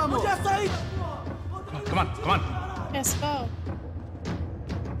 Vamos, vamos. Onde é sair? Come on, come on. Let's go.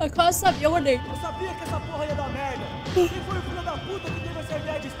 I can't stop yawning. Eu sabia que essa porra ia dar merda. Quem foi o filho da puta que teve essa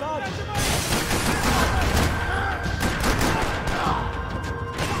ideia de estádio?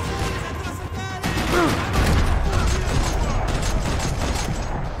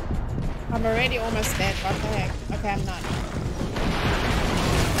 I'm already almost dead. What the heck? Okay, I'm not.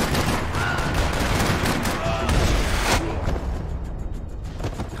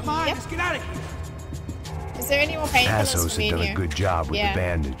 Come on, Yep. let's get out of here. Is there any more painkillers Assos for me had in done a here? good job with Yeah. the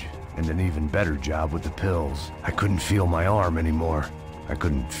bandage, and an even better job with the pills. I couldn't feel my arm anymore. I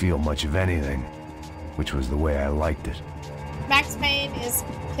couldn't feel much of anything, which was the way I liked it. Max Payne is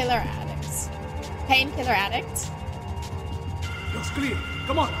killer addicts. Painkiller addict. It's clear.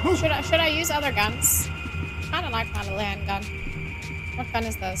 Come on, move. Should I use other guns? Kinda like my little handgun. What gun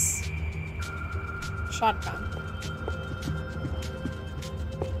is this? Shotgun.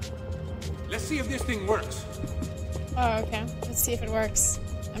 Let's see if this thing works. Oh, okay. Let's see if it works.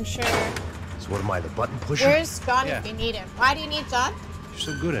 I'm sure. So what am I, the button pusher? Where's John Yeah. if you need him? Why do you need John? You're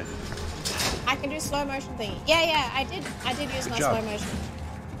so good at it. I can do slow motion thingy. Yeah, I did use my job. slow motion.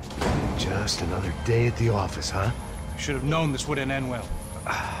 Just another day at the office, huh? You should have known this wouldn't end well.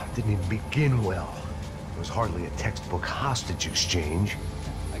 Didn't even begin well. It was hardly a textbook hostage exchange.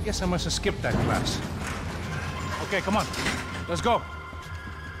 I guess I must have skipped that class. Okay, come on. Let's go.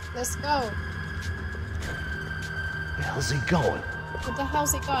 Let's go. Where the hell's he going? What the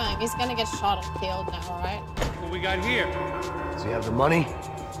hell's he going? He's gonna get shot and killed now, right? What we got here? Does he have the money?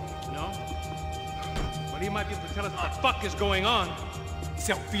 No? But he might be able to tell us what the fuck is going on.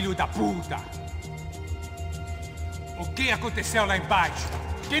 Seu filho da puta! O que aconteceu lá embaixo?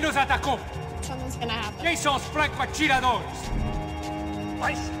 Quem nos atacou? Something's gonna happen. Quem são os franco-atiradores?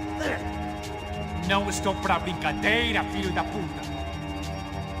 Não estou pra brincadeira, filho da puta!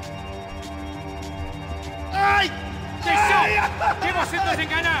 Ai! Quem são? Quem você nos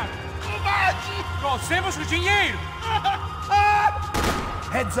enganar? Covarde! Trouxemos o dinheiro!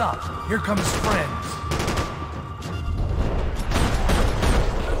 Heads up! Here come his friends.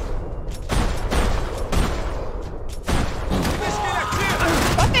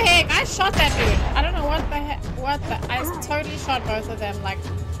 What the heck? I shot that dude. I don't know what the heck. I totally shot both of them like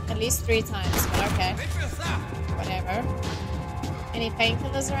at least 3 times. But okay. Whatever. Any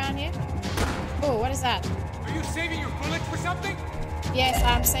painkillers around here? Oh, what is that? Are you saving your bullets for something? Yes,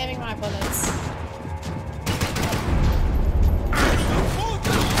 I'm saving my bullets.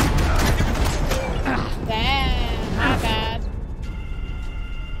 Damn, my bad.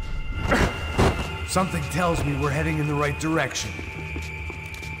 Something tells me we're heading in the right direction.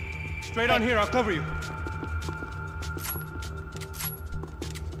 Straight on here, I'll cover you.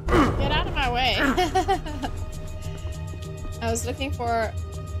 Get out of my way. I was looking for...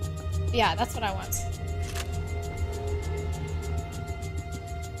 Yeah, that's what I want.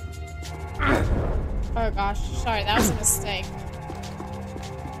 Oh gosh, sorry, that was a mistake.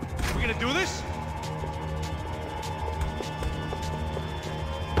 We gonna do this?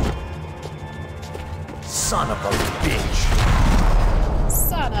 Son of a bitch!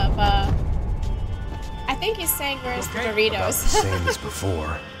 Son of a... I think he's saying where's the About Doritos. saying this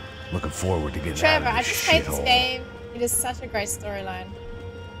before. Looking forward to getting Trevor, out I of this just played this shithole. game. It is such a great storyline.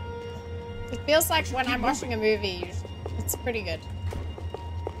 It feels like when I'm watching a movie, it's pretty good.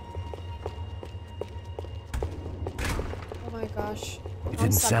 Oh my gosh. It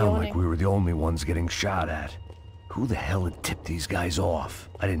didn't sound like we were the only ones getting shot at. Who the hell had tipped these guys off?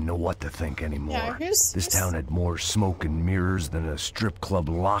 I didn't know what to think anymore. Yeah, This town had more smoke and mirrors than a strip club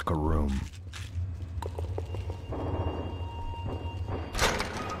locker room.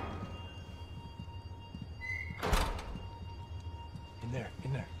 In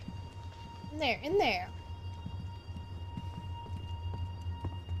there. there, in there.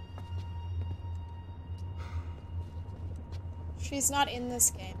 She's not in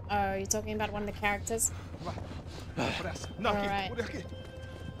this game. Oh, you're talking about one of the characters? Não, aqui, Alright. por aqui.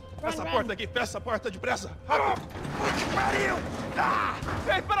 Run, Essa run. porta aqui, fecha essa porta depressa. Rápido. Pariu! Ah!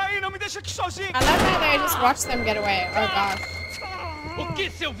 Ei, peraí, não me deixa aqui sozinho. I love how they just watch them get away. Oh gosh. O que,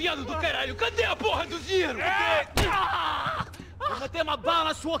 seu viado do caralho? Cadê a porra do dinheiro? Vou meter uma bala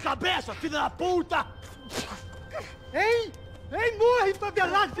na sua cabeça, filha da puta! Ei! Ei, morre,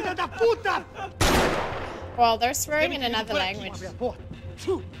 favelado, filha da puta! Well, they're swearing in another language.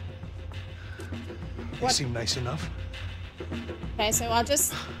 They seem nice enough. Okay, so I'll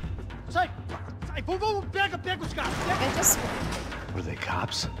just... Sai! Sai! Vamos, pega os caras! They just... Were they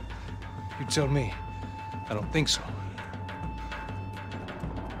cops? You tell me. I don't think so.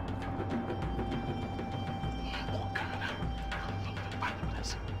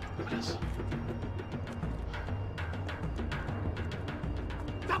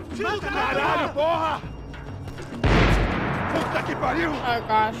 Caralho, porra! Puta que pariu! Oh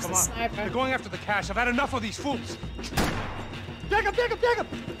gosh, Come the on. sniper. They're going after the cash. I've had enough of these fools. Pega, pega, pega!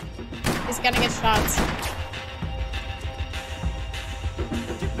 He's gonna get shots.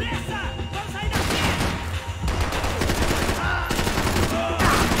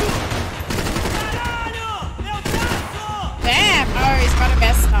 Damn! Oh, he's got a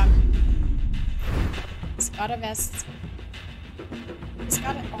vest on. He's got a vest. He's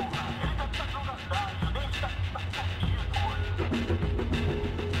got it. Oh.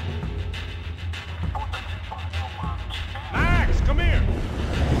 Max, come here!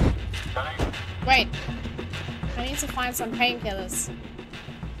 Wait. I need to find some painkillers.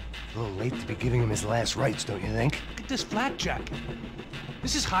 A little late to be giving him his last rites, don't you think? Look at this flak jacket.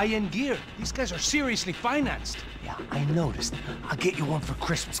 This is high-end gear. These guys are seriously financed. Yeah, I noticed. I'll get you one for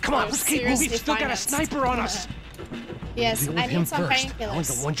Christmas. Come on, They're let's keep seriously moving. We've still got a financed. sniper on us. Yes, Deal I with him need some first. I only got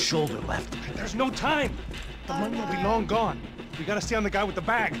painkillers. one shoulder left. There's no time. The money will be long gone. We gotta stay on the guy with the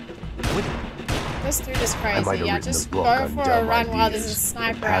bag. This dude is I might crazy. have Yeah, written just a book go on for a dumb run while ideas. there's a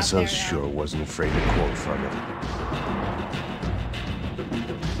sniper The out there. Passos sure wasn't afraid to quote from it.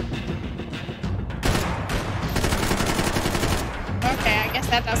 Okay, I guess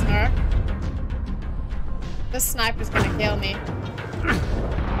that doesn't work. This sniper's gonna kill me.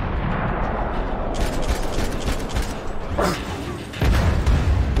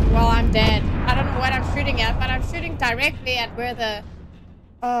 Well, I'm dead. I don't know what I'm shooting at, but I'm shooting directly at where the...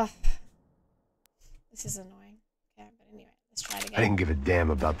 Oh. This is annoying. Okay, but anyway, let's try it again. I didn't give a damn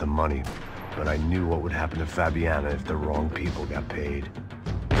about the money, but I knew what would happen to Fabiana if the wrong people got paid.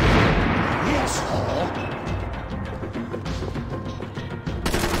 Yes,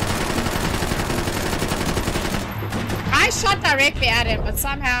 I shot directly at him, but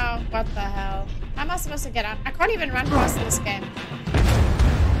somehow... What the hell? How am I supposed to get out? I can't even run past this game.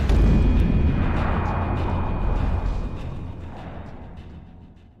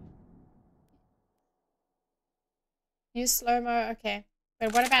 Use slow-mo, okay.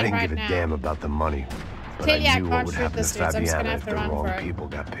 But what I about didn't right give a now? damn about the money, but Clearly, I I knew what can't would shoot happen to this dude, so I'm just gonna Fabiana have if to the run wrong for it. people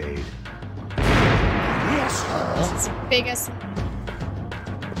got paid. This is the biggest...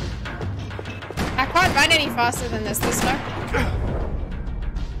 I can't run any faster than this look.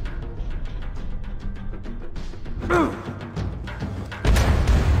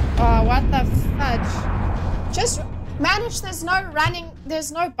 Oh, what the fudge. Just manage, there's no running,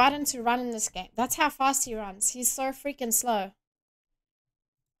 there's no button to run in this game. That's how fast he runs. He's so freaking slow.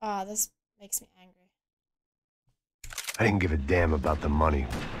 Oh, this makes me angry. I didn't give a damn about the money,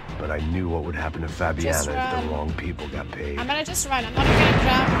 but I knew what would happen to Fabiana if run. the wrong people got paid. I'm gonna just run. I'm not even gonna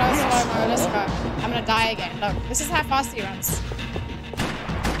jump, no slow-mo, let's go. I'm gonna die again. Look, this is how fast he runs.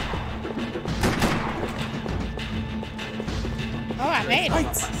 Oh, I made it.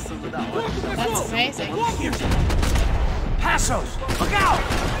 That's amazing. Passos! Look out!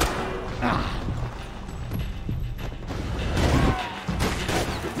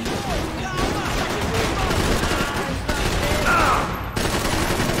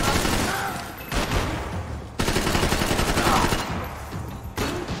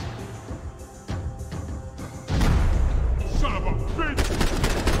 Son of a bitch!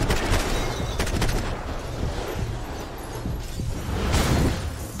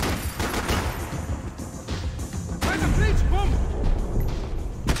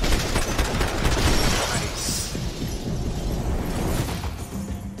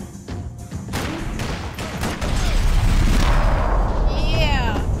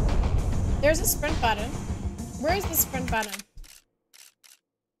 Yeah. There's a sprint button. Where is the sprint button?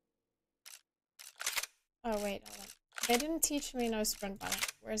 Oh, wait, hold on. They didn't teach me no sprint button.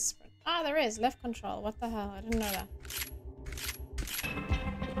 Where's sprint? Ah, there is. Left control. What the hell? I didn't know that.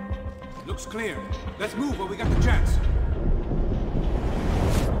 Looks clear. Let's move while we got the chance.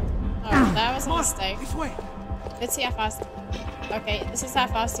 Oh, that was a mistake. This way. Let's see how fast. Okay, this is how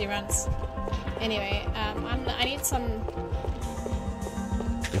fast he runs. Anyway, I need some.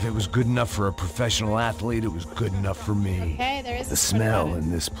 If it was good enough for a professional athlete, it was good enough for me. Okay, there is. The smell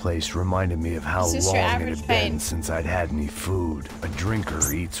in this place reminded me of how long it had been since I'd had any food. A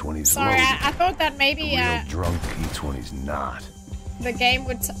drinker eats when he's loaded. Sorry, I thought that maybe a real drunk eats when he's not. The game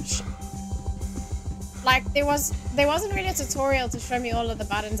would like there wasn't really a tutorial to show me all of the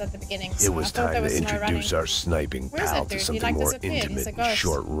buttons at the beginning. So it was time to introduce our sniping pal to something more intimate and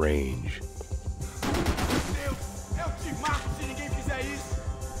short range.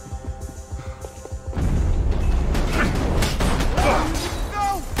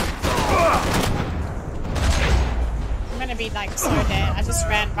 I'm gonna be like so dead. I just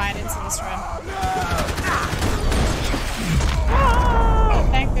ran right into this room. Oh,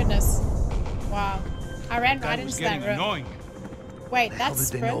 thank goodness. Wow. I ran right into that room. Annoying. Wait, that's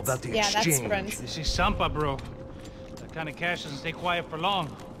sprint? Know about the yeah, that's exchange? sprint. This is Sampa, bro. That kind of cash doesn't stay quiet for long.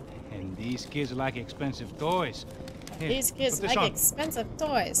 And these kids like expensive toys. Here, these kids like expensive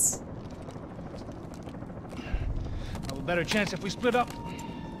toys. Have a better chance if we split up.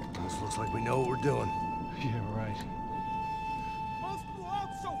 This looks like we know what we're doing. Yeah, right.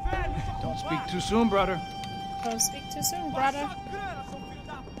 Don't speak too soon, brother. Don't speak too soon, brother.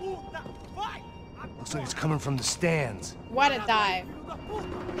 Looks like it's coming from the stands. What a dive.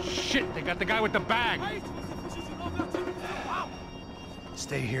 Shit, they got the guy with the bag.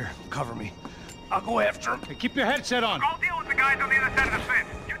 Stay here. Cover me. I'll go after him. Hey, keep your headset on. I'll deal with the guys on the other side of the fence.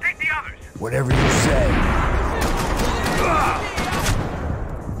 You take the others. Whatever you say.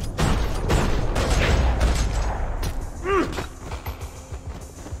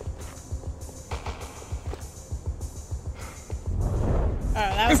 Oh,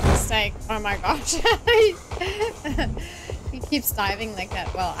 that was a mistake. Oh my gosh. He keeps diving like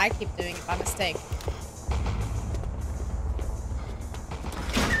that. Well, I keep doing it by mistake.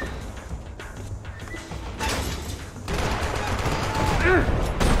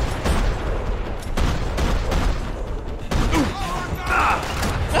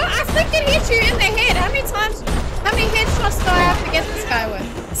 I freaking hit you in the head. How many headshots do I have to get this guy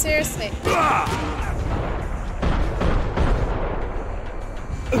with? Seriously.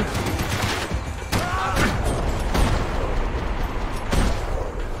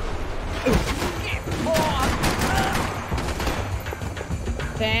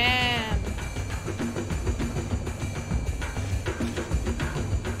 Damn.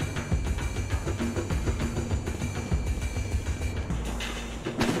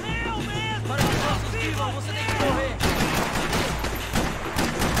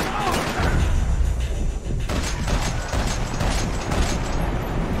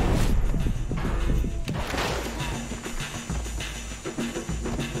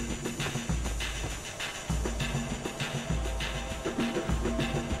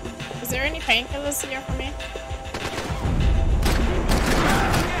 Is there any painkillers here for me?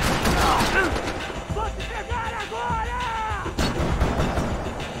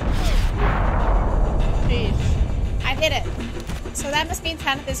 Sheesh. I hit it. So that must mean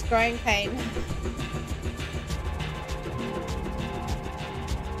Tanith is growing pain.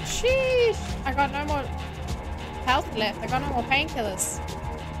 Sheesh. I got no more health left. I got no more painkillers.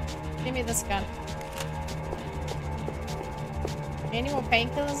 Give me this gun. Any more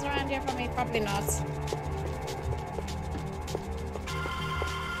painkillers around here for me? Probably not.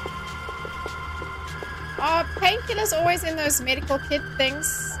 Are painkillers always in those medical kit things?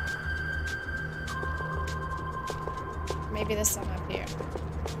 Maybe there's some up here.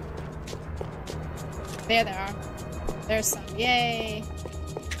 There they are. There's some. Yay.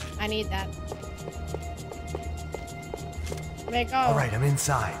 I need that. There you go. All right, I'm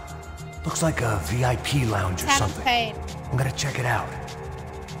inside. Looks like a VIP lounge or something. Payne. I'm gonna check it out.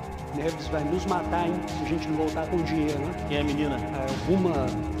 Neves vai nos matar, hein, se a gente não voltar com dinheiro, né? Quem é a menina? Alguma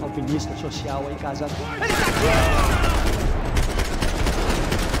alpinista social aí casada. I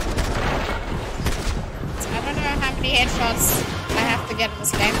don't know how many headshots I have to get in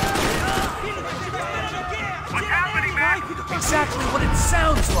this game. What's happening, man? Exactly what it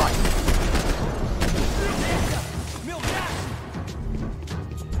sounds like.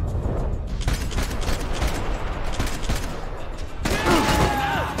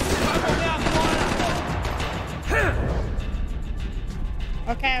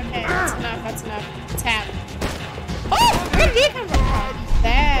 Okay, that's enough, that's enough. Tap. Oh! Where did he come from?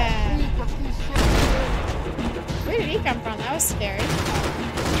 There. Where did he come from? That was scary.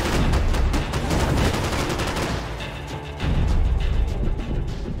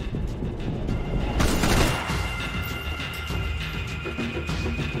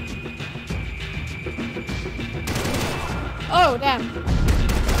 damn.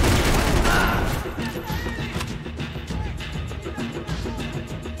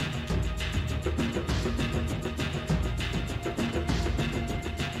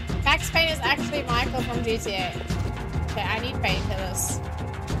 Max Payne is actually Michael from GTA. Okay, I need painkillers.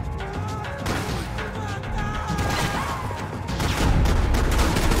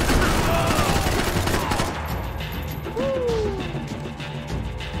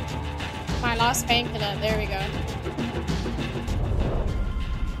 My last painkiller, there we go.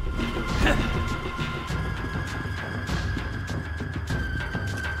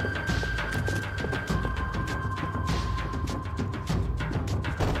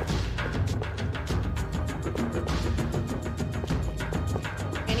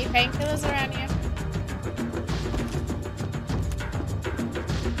 Any painkillers around here?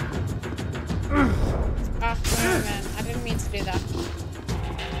 Oh, no, man, I didn't mean to do that.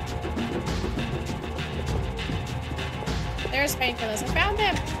 There's painkillers. I found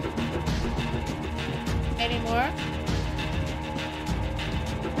them. Any more?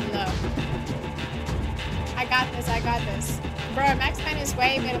 No. I got this. I got this. Bro, Max Payne is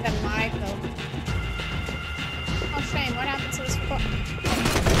way better than Michael. Oh, shame. What happened to this foot?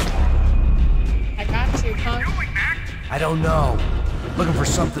 I got you, punk. I don't know. Looking for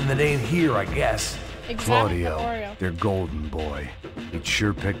something that ain't here, I guess. Examine the Claudio, Oreo. their golden boy. He'd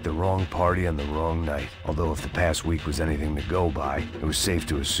sure picked the wrong party on the wrong night. Although if the past week was anything to go by, it was safe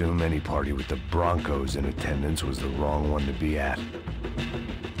to assume any party with the Broncos in attendance was the wrong one to be at.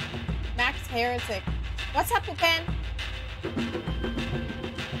 Max Heretic. What's up, Payne?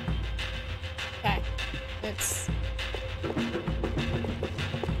 Okay. It's...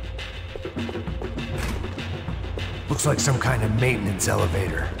 Looks like some kind of maintenance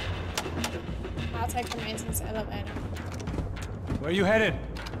elevator. I'll take the maintenance elevator. Where are you headed?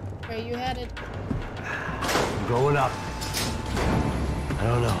 Where you headed? I'm going up. I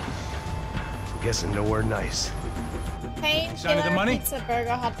don't know. I'm guessing nowhere nice. Payne, Sign of the killer, money? pizza,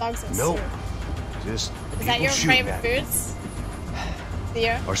 burger, hot dogs, and Nope. soup. Just Is that people your shooting favorite at me. foods?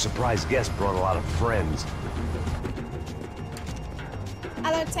 Theo? Our surprise guest brought a lot of friends.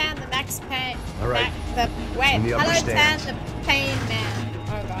 Hello, Tan, the Max Payne. All right. Wait, In the upper hello, Tan, stands. the Payne man.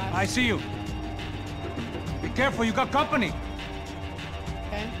 Oh, God. I see you. Be careful, you got company.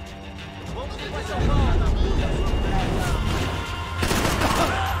 Okay.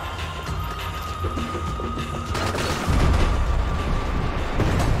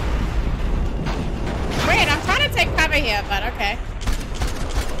 Wait, I'm trying to take cover here, but okay.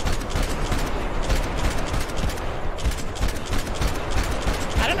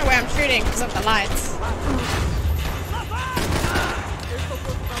 I don't know where I'm shooting because of the lights.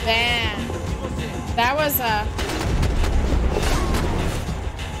 Damn. That was a...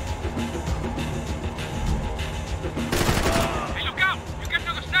 Hey, look out! You got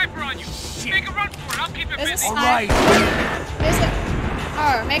another sniper on you. Make a run for it. I'll keep it There's a busy. sniper. There's a...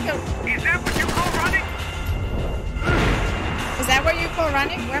 Oh, make a... Is that what you call running? Is that what you call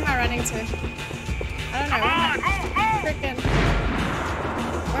running? Where am I running to? I don't know. Come on, move! Freaking...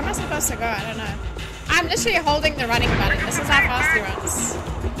 Where am I supposed to go? I don't know. I'm literally holding the running button. This is how fast he runs.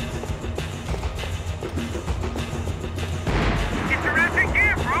 Get your ass in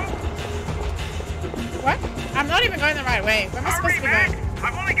gear, bro! What? I'm not even going the right way. Where am I supposed to be going?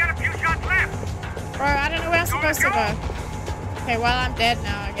 I've only got a few shots left. Bro, I don't know where I'm supposed to go. Okay, well, I'm dead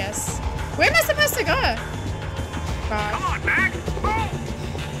now, I guess. Where am I supposed to go? God. Come on, Max! Move!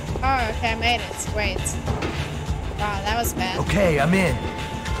 Oh, okay, I made it. Wait. Wow, that was bad. Okay, I'm in.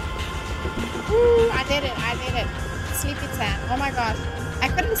 Woo, I did it. I did it. Sleepy Tan. Oh my gosh. I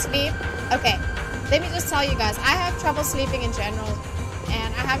couldn't sleep. Okay, let me just tell you guys. I have trouble sleeping in general.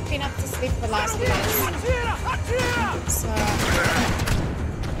 And I haven't been up to sleep for the last few days. So...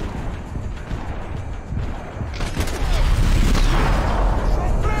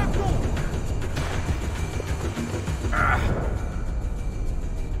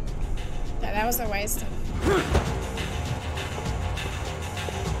 yeah, that was a waste of...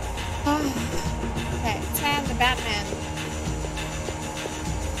 Okay, Tan the Batman.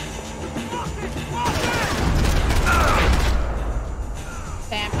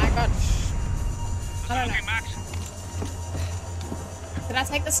 Damn, I got... I don't know. Did I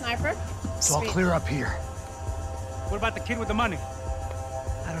take the sniper? It's all clear up here. What about the kid with the money?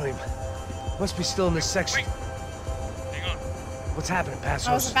 I don't even... Must be still in this section. Hang on. What's happening, Passos?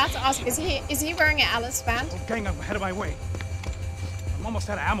 I was about to ask, is he wearing an Alice band? Gang up ahead of my way. I'm almost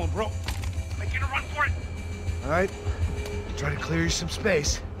out of ammo, bro. Making a run for it. All right. Try to clear you some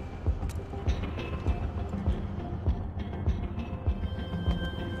space.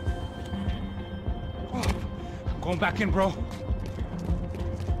 I'm going back in, bro.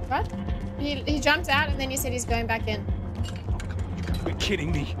 What? He jumped out and then he said he's going back in. You gotta be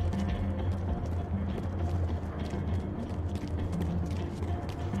kidding me.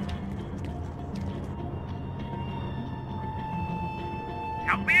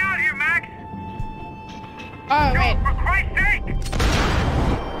 Help me out here, Max! Oh, wait. For Christ's sake!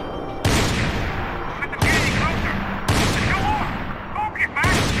 Let them get any closer! Go on! Focus,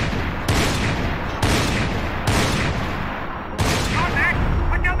 Max! Come on, Max!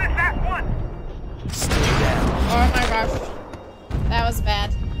 Put down this last one! Oh my gosh. That was bad.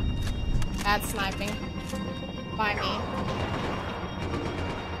 Bad sniping. By me.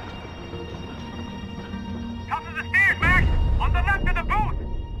 Top of the stairs, Max! On the left of the booth!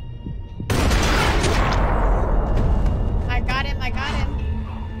 I got him, I got him.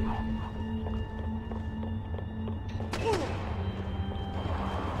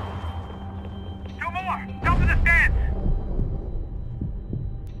 Two more! Top of the stairs!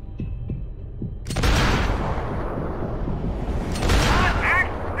 Come on, Max!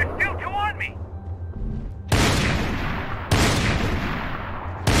 There's still two on me!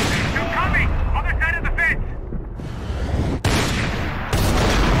 There's two coming! Other side of the fence!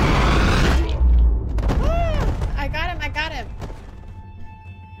 I got him, I got him.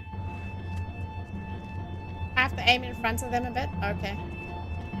 I have to aim in front of them a bit? Okay.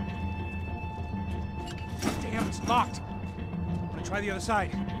 Damn, it's locked. I'm gonna try the other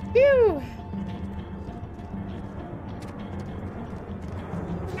side. Phew!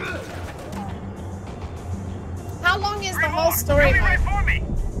 How long is the whole story mode? For me!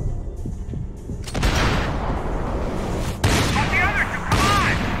 On the other two, come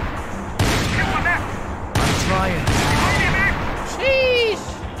on! Two on left! I'm trying. Sheesh!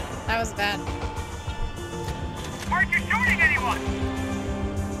 That was bad. Aren't you shooting anyone?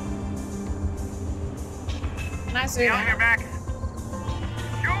 Can I zoom Down in? here, Max.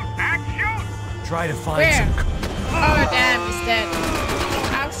 Shoot, Max, shoot! Try to find Where? some. Oh damn, he's dead.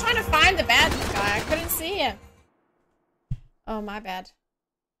 I was trying to find the bad guy. I couldn't see him. Oh, my bad.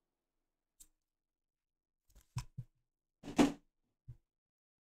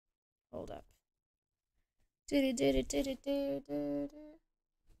 Hold up. Do-do-do-do-do-do-do-do.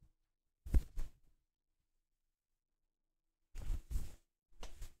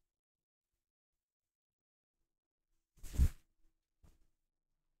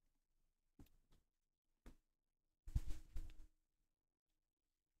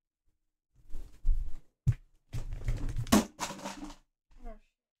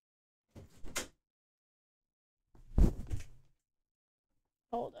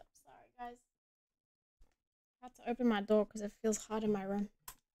 Hold up, sorry guys. I had to open my door because it feels hot in my room.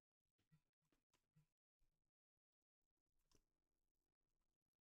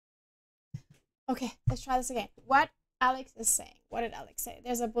 Okay, let's try this again. What Alex is saying. What did Alex say?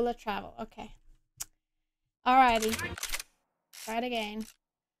 There's a bullet travel. Okay. Alrighty. Try it again.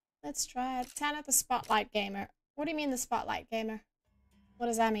 Let's try it. 10 at the Spotlight Gamer. What do you mean the Spotlight Gamer? What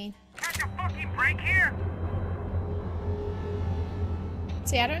does that mean? Catch a fucking break here!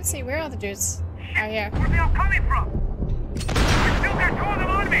 See, I don't see where all the dudes are here. Where are they all coming from? I still got two of them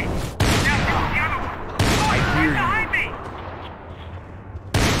on me! Now the other one! Oh, right behind me!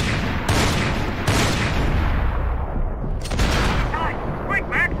 Time! Quick,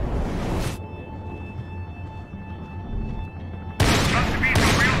 Max! Must be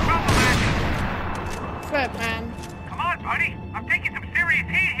some real trouble, Max! Good, man. Come on, buddy! I'm taking some serious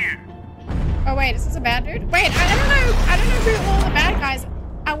heat here! Oh wait, is this a bad dude? Wait, I don't know who all the bad guys.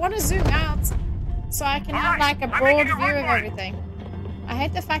 I want to zoom out so I can have like a broad view of everything. I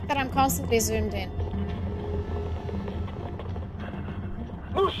hate the fact that I'm constantly zoomed in.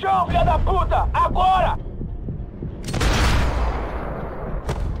 No chão, filha da puta! Agora!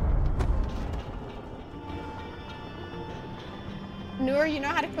 Noor, you know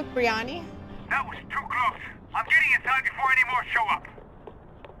how to cook biryani? That was too close. I'm getting inside before any more show up.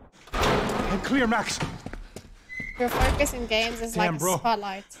 And clear, Max. Your focus in games is Damn, like bro. a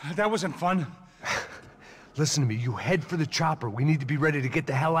spotlight. That wasn't fun. Listen to me, you head for the chopper. We need to be ready to get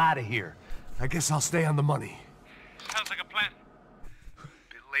the hell out of here. I guess I'll stay on the money. Sounds like a plan.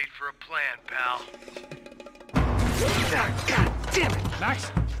 Bit late for a plan, pal. God damn it!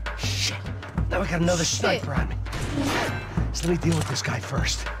 Max? Shit. Now I got another sniper on me. So let me deal with this guy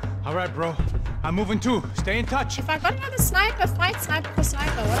first. All right, bro. I'm moving too. Stay in touch. If I got another sniper, fight sniper for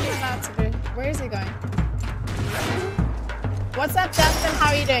sniper. What am I about to do? Where is he going? What's up, Justin? How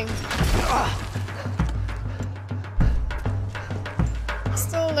are you doing?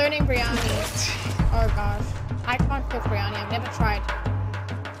 Still learning biryani. Oh gosh. I can't cook biryani. I've never tried.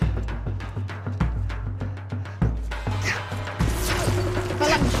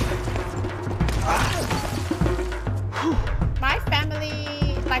 But My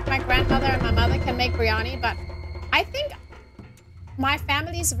family, like my grandmother and my mother, can make biryani, but I think my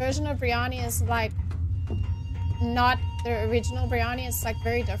family's version of biryani is like not the original biryani. It's like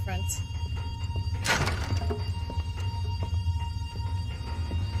very different.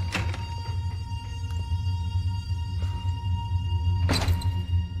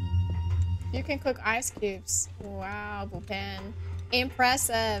 You can cook ice cubes. Wow, Bupen.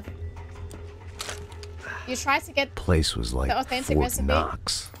 Impressive. You tried to get place was like the authentic Fort recipe.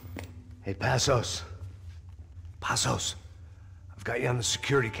 Knox. Hey, Passos. Passos. I've got you on the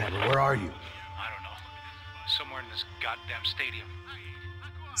security camera. Where are you? I don't know. Somewhere in this goddamn stadium.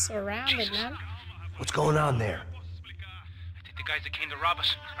 Surrounded, Jesus. man. What's going on there? I think the guys that came to rob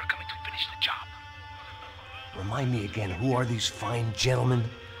us are coming to finish the job. Remind me again, who are these fine gentlemen?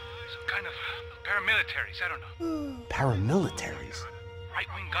 Some kind of paramilitaries, I don't know. Paramilitaries?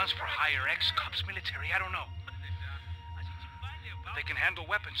 Right-wing guns for hire, ex-cops, military, I don't know. But they can handle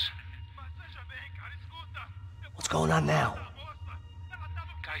weapons. What's going on now?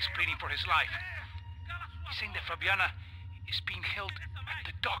 Guy's pleading for his life. He's saying that Fabiana is being held at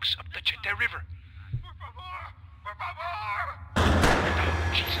the docks of the Chete River.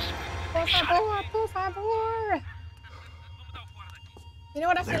 Jesus. Por favor, por favor. You know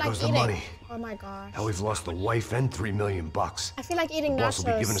what I feel There like goes the eating? money. Oh my gosh. Now we've lost the wife and $3 million. I feel like eating The boss will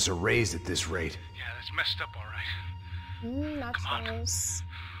be giving nachos. us a raise at this rate. Yeah, that's messed up, all right. Nachos.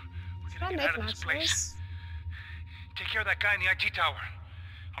 Should I Get make out of this place. nachos? Take care of that guy in the IT tower.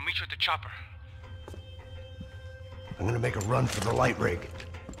 I'll meet you at the chopper. I'm gonna make a run for the light rig.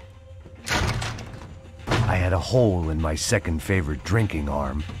 I had a hole in my second favorite drinking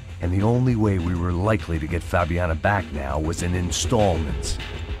arm, and the only way we were likely to get Fabiana back now was in installments.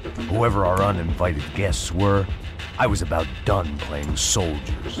 Whoever our uninvited guests were, I was about done playing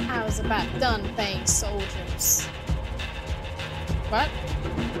soldiers. I was about done playing soldiers. What?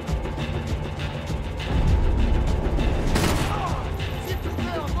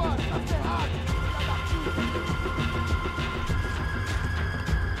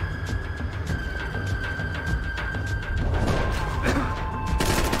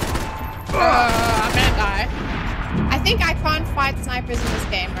 I'm gonna die. I think I can't fight snipers in this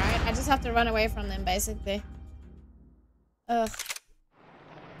game, right? I just have to run away from them, basically. Ugh.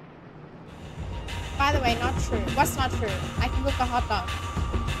 By the way, not true. What's not true? I can cook a hot dog.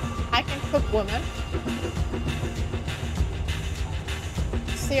 I can cook woman.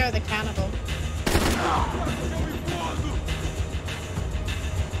 Theo the cannibal.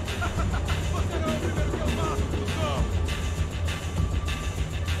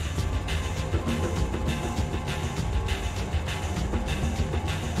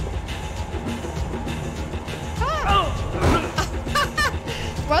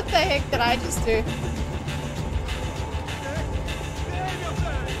 What the heck did I just do?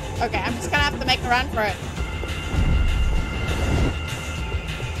 Okay, I'm just gonna have to make a run for it.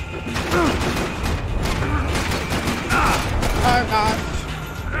 Oh gosh.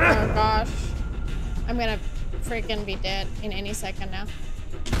 Oh gosh. I'm gonna freaking be dead in any second now.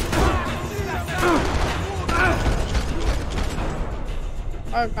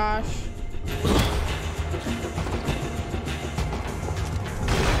 Oh gosh.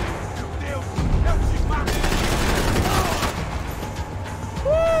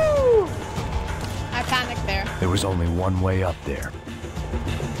 Woo! I panicked there. There was only one way up there.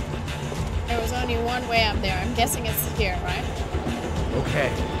 There was only one way up there. I'm guessing it's here, right?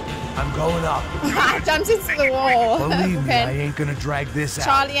 Okay, I'm going up. I jumped into the wall. Believe me, I Okay. ain't gonna drag this out.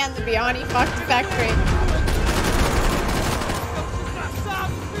 Charlie and the Biani fucked the factory.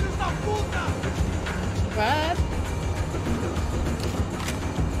 What?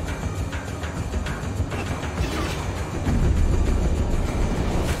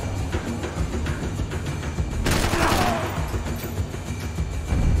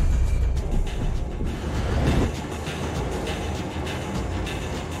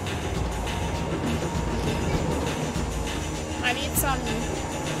 I need some.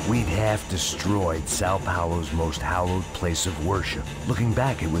 We'd half destroyed Sao Paulo's most hallowed place of worship. Looking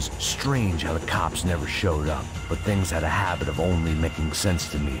back, it was strange how the cops never showed up, but things had a habit of only making sense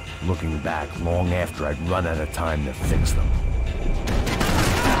to me, looking back long after I'd run out of time to fix them.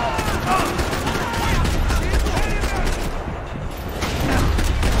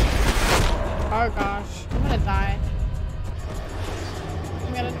 Oh gosh, I'm gonna die.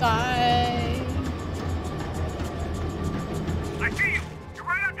 I'm gonna die. I see you! You're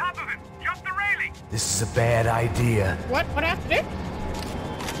right on top of him! Jump the railing! This is a bad idea. What do I have to do?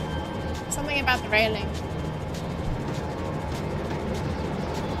 Something about the railing.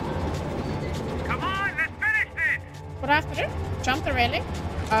 do I have to do? Jump the railing?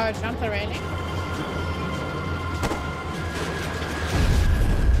 Oh, jump the railing.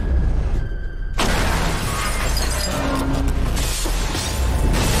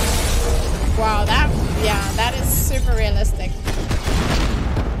 Wow, that is super realistic.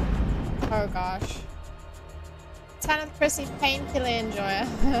 Oh gosh. Ton of Chrissy painkiller enjoyer.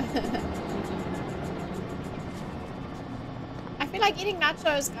 I feel like eating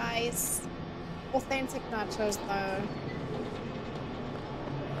nachos, guys. Authentic nachos, though.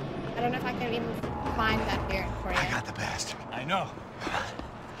 I don't know if I can even find that here in Korea. I got the bastard. I know.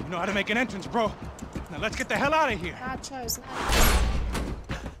 You know how to make an entrance, bro. Now let's get the hell out of here. Nachos.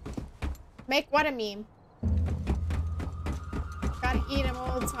 Make what a meme. Gotta eat them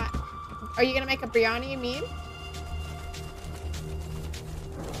all the time. Are you gonna make a biryani meme?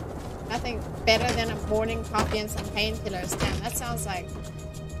 Nothing better than a morning coffee and some painkillers. Damn, that sounds like...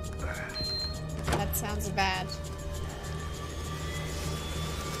 That sounds bad.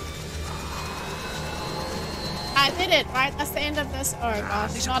 I did it, right? That's the end of this. Oh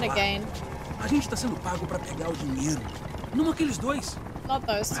gosh, not again. A gente tá sendo pago pra pegar o dinheiro. Não aqueles dois. Not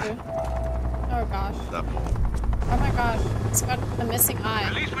those two. Oh gosh. Oh my gosh, it's got the missing eye.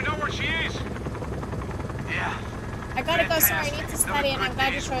 At least we know where she is. Yeah. I gotta go, sorry, I need to study, and I'm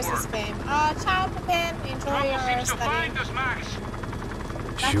glad you chose this game. Ciao, Payne. Enjoy your study.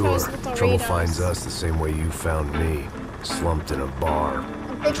 Sure, trouble finds us the same way you found me, slumped in a bar,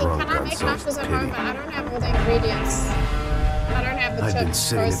 I'm thinking, drunk can I on make self-pity. nachos at home? But I don't have all the ingredients. I don't have the chips. I'd been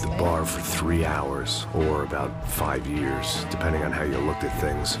sitting personally. at the bar for 3 hours, or about 5 years, depending on how you looked at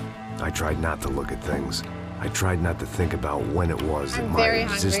things. I tried not to look at things. I tried not to think about when it was that my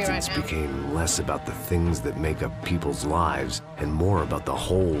existence became less about the things that make up people's lives and more about the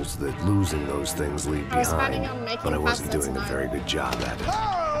holes that losing those things leave behind. But I wasn't doing a very good job at it.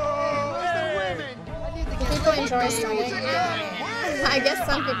 People enjoy studying. I guess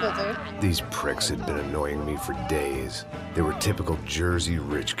some people do. These pricks had been annoying me for days. They were typical Jersey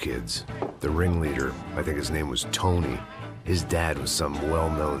rich kids. The ringleader, I think his name was Tony. His dad was some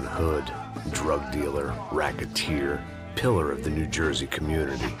well-known hood, drug dealer, racketeer, pillar of the New Jersey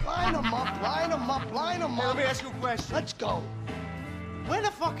community. Line them up, line them up, line them up. Let me ask you a question. Let's go. Where the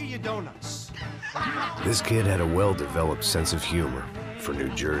fuck are your donuts? This kid had a well-developed sense of humor for New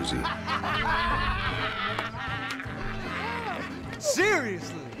Jersey.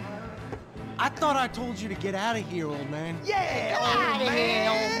 Seriously? I thought I told you to get out of here, old man. Yeah, old man,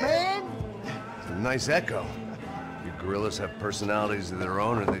 old man. It's a nice echo. You gorillas have personalities of their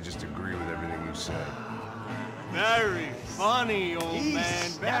own, or they just agree with everything you say? Very funny, old man.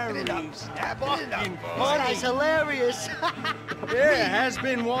 Very fucking funny. This guy's hilarious. Yeah,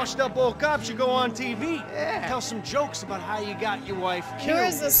 has-been washed-up old cop should go on TV. Yeah. Tell some jokes about how you got your wife killed.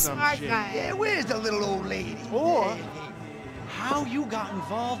 Where's or the some smart shit. guy? Yeah, where's the little old lady? Or how you got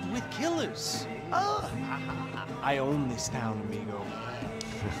involved with killers. I own this town, amigo.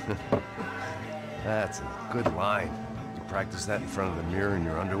 That's a good line. You practice that in front of the mirror in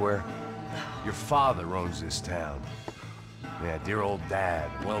your underwear? Your father owns this town. Yeah, dear old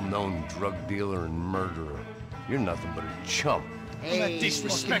dad, well-known drug dealer and murderer. You're nothing but a chump. Hey,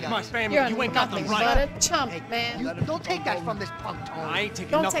 disrespect my family. You're You ain't got the nothing right. but a chump, man. You don't take that from this punk, Tony. I ain't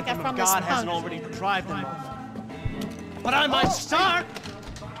taking Don't nothing take that from from God this hasn't punk. already deprived them of. But I might start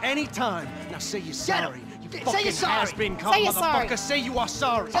anytime. Now say you're sorry. You Say you're sorry. has-been cop, Say you're sorry. motherfucker. Say you are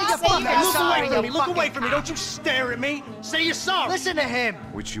sorry. Say you're Say fucking you're Look sorry, away from me. you Look away fucking from me. Don't you stare at me. Say you're sorry. Listen to him.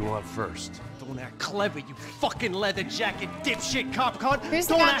 Which you want first? Don't act clever, you fucking leather jacket dipshit cop cunt. Who's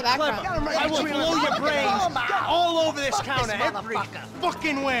the Don't guy in the act background? clever. I will blow your brains all over this counter every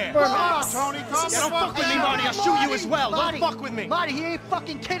fucking where. Poor Max. Tony, don't fuck with me, Marty. I'll shoot you as well. Don't fuck with me. Marty, he ain't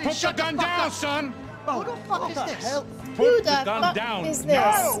fucking kidding. Put the gun down, son. Who the fuck is this? Who Put the the gun fuck down. is this?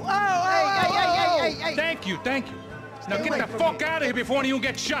 Hey. Thank you, thank you. Now get the fuck out of here before you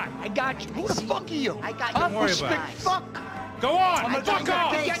get shot. I got you. Who the fuck are you? I got you. Don't worry about it. Fuck. Go on, fuck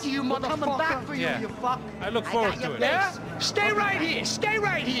off. Get you, motherfucker. Coming back for you, Yeah. you fuck. I look forward to it. Yeah? Stay right here. Stay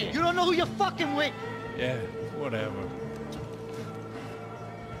right here. You don't know who you're fucking with. Yeah, whatever.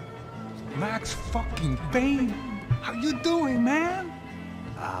 Max fucking Payne. How you doing, man?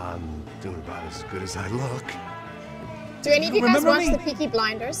 I'm doing about as good as I look. Do any of you guys remember watch me? the Peaky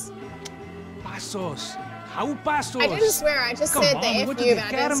Blinders? Pasos. How pasos? I didn't swear, I just Come said on, the we F went to you, the but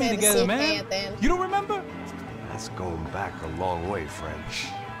I didn't academy say the together, CK man. at the end. You don't remember? That's going back a long way, friend.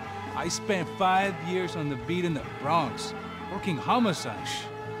 I spent 5 years on the beat in the Bronx, working homicide.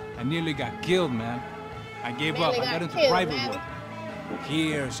 I nearly got killed, man. I gave up. I got into private work.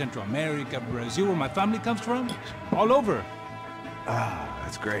 Here, Central America, Brazil, where my family comes from, all over. Ah,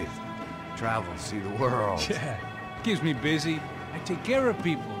 that's great. Travel, see the world. Yeah. Keeps me busy. I take care of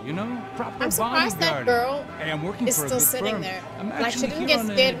people, you know? Proper I'm surprised that bodyguarding. girl Hey, I'm working is for a still good sitting firm. there. I'm Like, she actually didn't here get on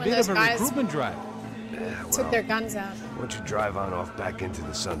a scared when bit those of a guys recruitment drive. took their guns out. Why don't you drive on off back into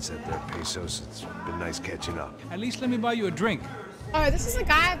the sunset there, Pesos? It's been nice catching up. At least let me buy you a drink. Oh, this is a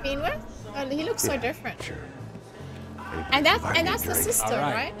guy I've been with? Oh, he looks so different. Sure. And that's the sister,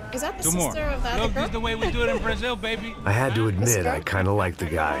 All right? Is that the Two sister more. of the other Look, girl? this is the way we do it in Brazil, baby. I had to admit, I kind of liked the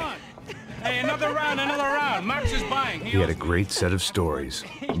guy. Hey, another round, another round. Max is buying. He had a great set of stories,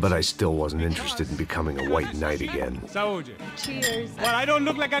 but I still wasn't interested in becoming a white knight again. Saúde. Cheers. What, I don't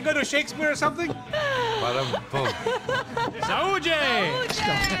look like I go to Shakespeare or something? Saúde! Saúde!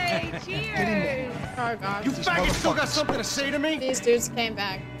 Cheers! Oh, God. You faggots still got something to say to me? These dudes came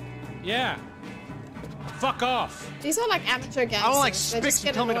back. Yeah. Fuck off. These are like amateur gangsters. I don't like They just spics,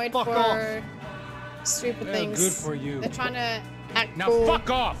 get tell me to annoyed fuck for off. stupid Well, things. good for you. They're trying to act Now cool fuck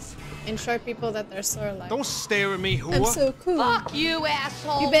off. and show people that they're so like. Don't stare at me, whore. I'm so cool. Fuck you,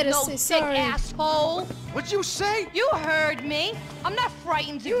 asshole. You better no say dick sorry. asshole. What'd you say? You heard me. I'm not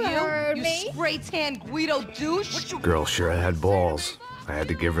frightened of you. You heard you me. spray-tan Guido douche. Girl sure had balls. I had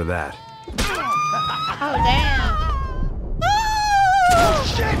to give her that. Oh, damn. Oh,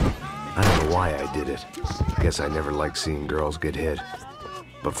 shit! I don't know why I did it. Guess I never liked seeing girls get hit.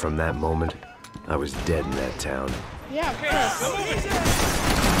 But from that moment, I was dead in that town. Yeah, of course.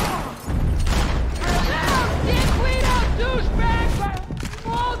 Dick Guido douchebag!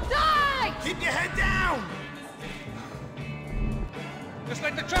 We'll die! Keep your head down! Just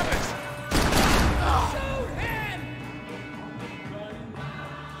like the trumpets. Shoot him!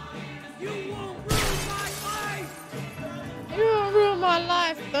 You won't ruin my life! You will ruin my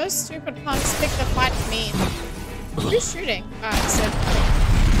life. Those stupid punks picked a fight with me. Who's shooting? Alright, so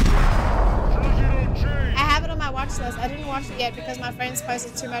I have it on my watch list. I didn't watch it yet because my friends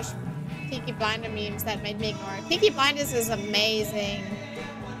posted too much Peaky Blinder memes that made me ignore it. Peaky Blinders is amazing.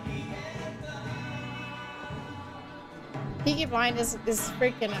 Peaky Blinders is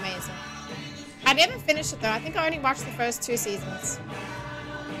freaking amazing. I never finished it though. I think I only watched the first 2 seasons.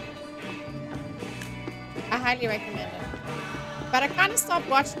 I highly recommend it. But I kind of stopped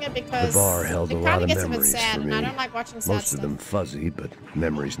watching it because The bar held a it lot kind of of gets a bit memories sad, for and me. I don't like watching sad Most stuff. of them fuzzy, but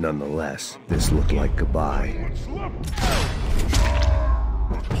memories nonetheless. This looked like goodbye.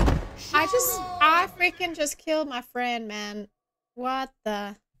 I freaking just killed my friend, man. What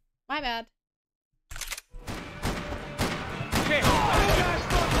the? My bad. Okay.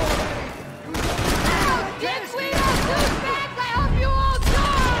 Dick Guido douchebags! I hope you all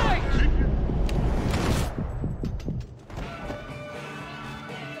die!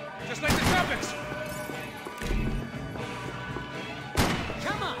 Just like the trumpets.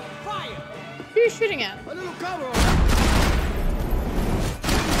 Come on, fire! Who are you shooting at? A little cover!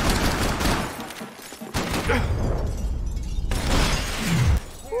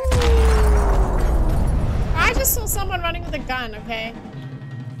 I just saw someone running with a gun, okay?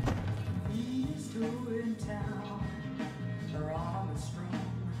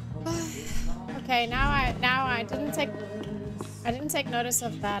 Okay, now I didn't take notice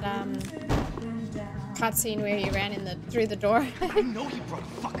of that cutscene where he ran through the door. I know you brought a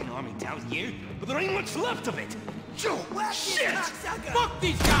fucking army down here, but there ain't much left of it. Shit! Fuck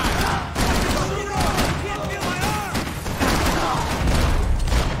these guys! I can't feel my arm!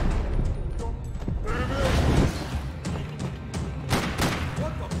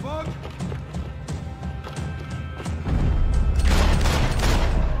 What the fuck?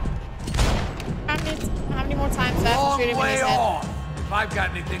 How many more times do I have to shoot him in his head? If I've got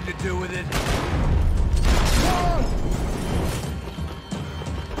anything to do with it.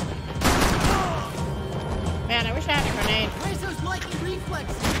 Man, I wish I had a grenade. Where's those lightning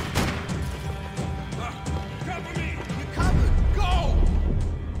reflexes? Cover me! You covered! Go!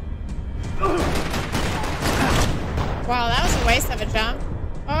 Wow, that was a waste of a jump.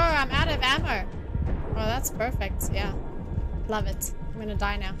 Oh, I'm out of ammo. Oh, that's perfect. Yeah. Love it. I'm gonna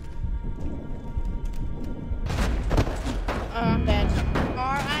die now. Oh, I'm dead.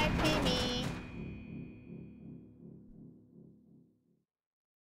 R.I.P. me.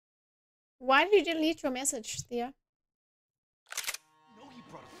 Why did you delete your message, Thea? I know you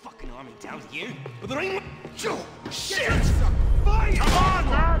brought a fucking army down here, but there ain't much. Shit! Fire! Come on,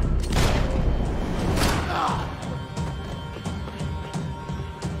 man!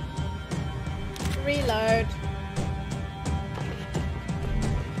 Reload.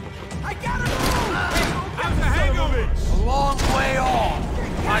 I gotta move! How's the hang of it? A long way off.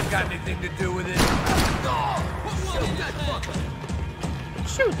 If I've got anything to do with it. Shoot that fucker!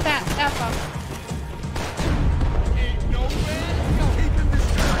 Shoot that effer. Ain't no man keep him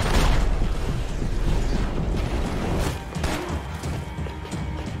distracted.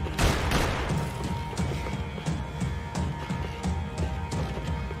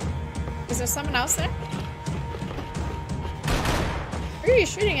 there someone else there? Who are you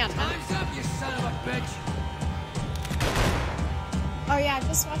shooting at, man? Time's up, you son of a bitch. Oh yeah, I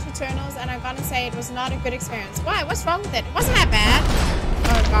just watched Eternals and I'm gonna say it was not a good experience. Why? What's wrong with it? It wasn't that bad.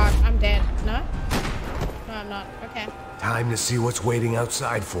 Oh god, I'm dead. No? No, I'm not. Okay. Time to see what's waiting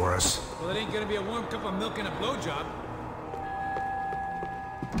outside for us. Well, it ain't gonna be a warm cup of milk and a blowjob.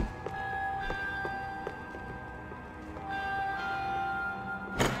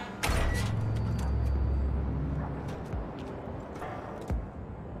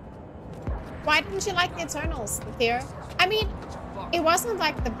 Why didn't you like the Eternals, Theo? I mean, it wasn't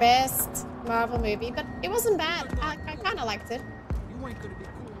like the best Marvel movie, but it wasn't bad. I kind of liked it. You ain't gonna be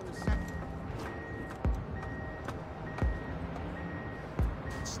cool in a second.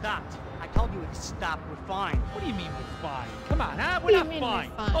 Stopped. I told you it stopped. We're fine. What do you mean we're fine? Come on, huh? What do you mean we're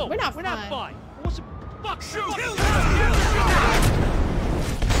fine? Oh, we're not we're fine. not fine. What's the fuck? Shoot!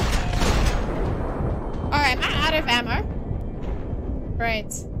 Alright, am I out of ammo?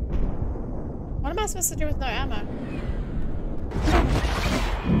 Great. What am I supposed to do with no ammo?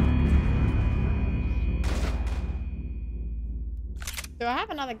 Do I have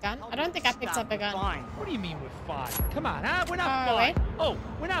another gun? I don't think I picked up a gun. Fine. What do you mean we're fine? Come on, huh? We're not Oh, fine. wait. Oh,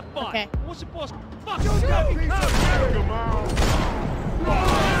 we're not fine. Okay. What's the boss? Fuck! Shoot!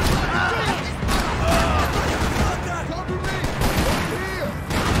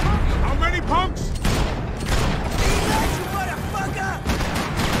 How many punks?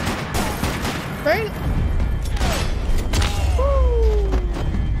 Burn.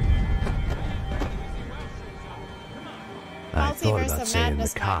 I thought Multiverse about of saying the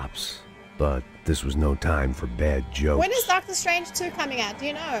Madness, man. cops, but this was no time for bad jokes. When is Doctor Strange 2 coming out? Do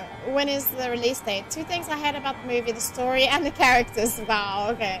you know? When is the release date? Two things I hate about the movie, the story and the characters. Wow,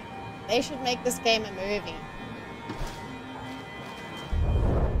 okay. They should make this game a movie.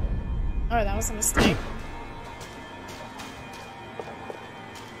 Oh, that was a mistake.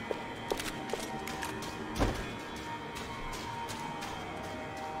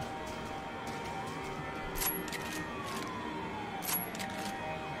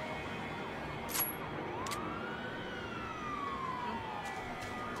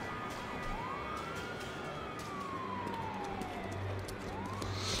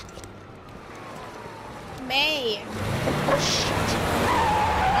 May.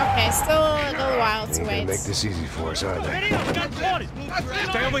 Okay, still a little while to Ain't gonna wait. make this easy for us, are they?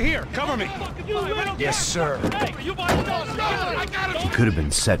 Stay over here. Cover me. Yes, sir. You got He could have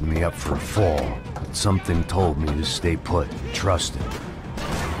been setting me up for a fall, but something told me to stay put, trust him.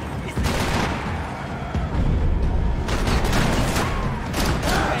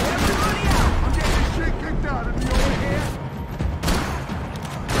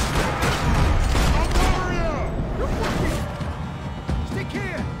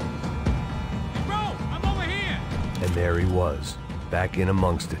 And there he was, back in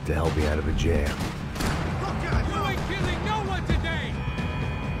amongst it to help me out of a jam. You ain't killing no one today!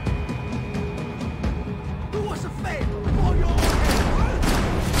 Do us a favor. Pull your own head.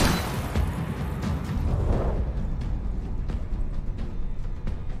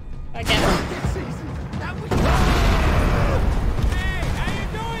 Again. Hey, how you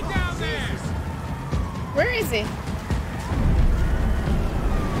doing down there? Where is he?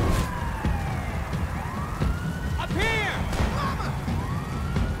 Up here!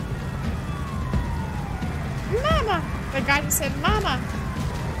 Mama! The guy just said mama.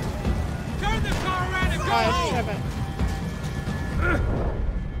 Turn the car around and go Oh, home! shit.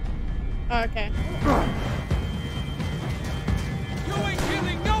 Okay. You ain't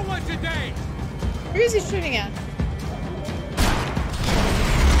killing no one today! Who's he shooting at?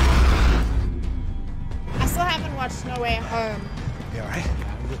 I still haven't watched No Way Home. You alright?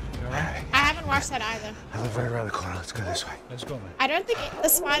 I haven't watched that either. I live right around the corner. Let's go this way. Let's go, man. I don't think the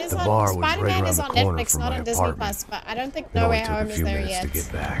Spider's The on bar was right Spider-Man around is the on corner Netflix, from not my on Disney apartment. Plus, but I don't think It No only Way took Home a is few there minutes yet. to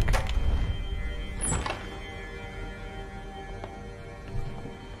get back.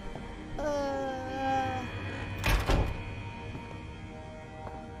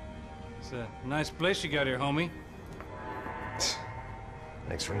 It's a nice place you got here, homie.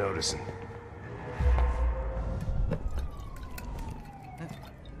 Thanks for noticing.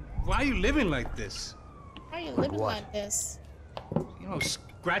 Why are you living like this? Why are you living what? like this? You know,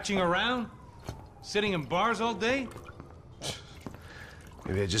 scratching around? Sitting in bars all day?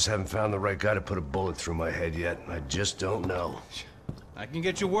 Maybe I just haven't found the right guy to put a bullet through my head yet. I just don't know. I can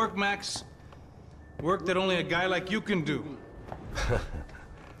get you work, Max. Work that only a guy like you can do.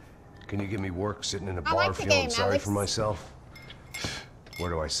 Can you give me work sitting in a I bar like the feeling game, sorry Alex. for myself? Where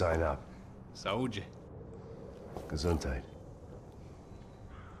do I sign up? Saúde. Gesundheit.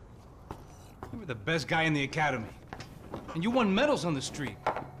 You were the best guy in the academy. And you won medals on the street.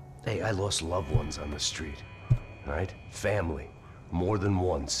 Hey, I lost loved ones on the street. All right? Family. More than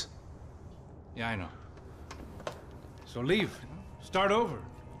once. Yeah, I know. So leave. Start over.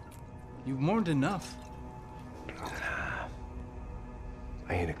 You've mourned enough.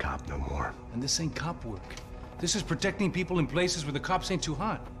 I ain't a cop no more. And this ain't cop work. This is protecting people in places where the cops ain't too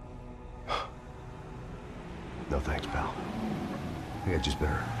hot. No thanks, pal. I think I just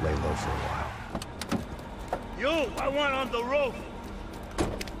better lay low for a while. You, I want on the roof.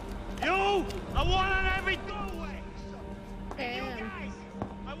 You, I want on every doorway. And you guys,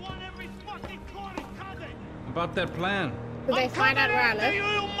 I want every fucking corner covered. About that plan. Did they find out where I live? You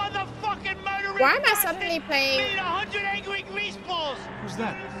motherfucking murdering Why am I suddenly playing? 100 angry greaseballs. Who's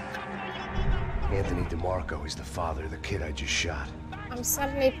that? Anthony DeMarco. He's the father of the kid I just shot. I'm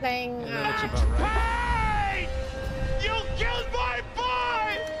suddenly playing. That's about right. Hey! You killed my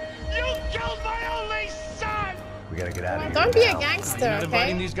boy! You killed my only son! We gotta get out of here. Don't be now. a gangster,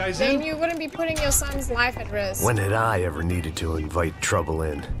 okay? These guys then in? you wouldn't be putting your son's life at risk. When had I ever needed to invite trouble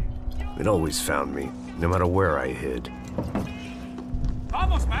in? It always found me, no matter where I hid.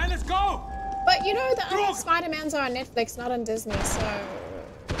 Vamos, man, let's go! But you know, the other Spider-Mans are on Netflix, not on Disney, so...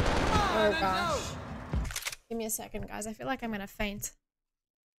 Oh gosh. Give me a second, guys. I feel like I'm gonna faint.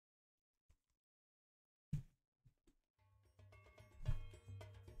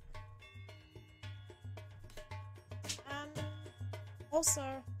 Also,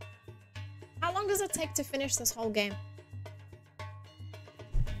 how long does it take to finish this whole game?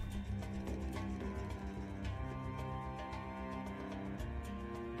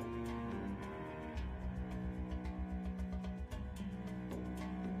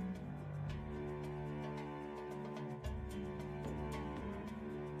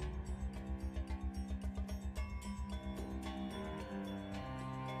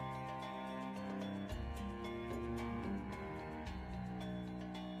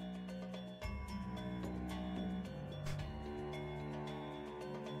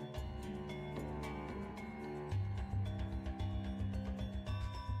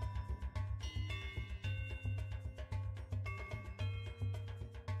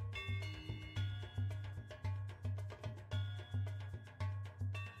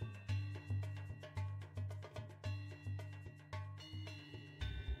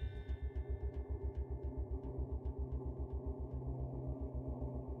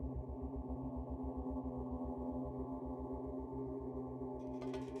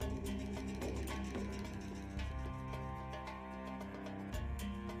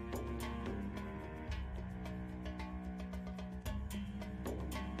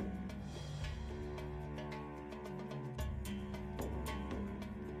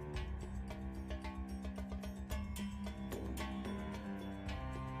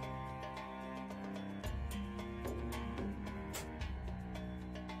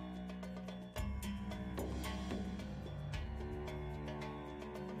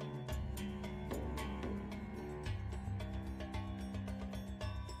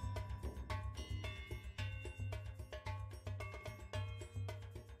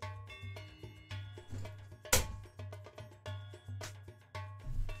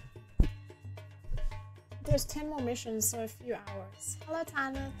 There's 10 more missions, so a few hours. Hello,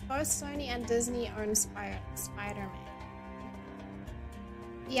 Tana. Both Sony and Disney own Spider-Man.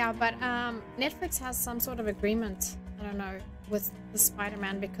 Yeah, but Netflix has some sort of agreement, I don't know, with the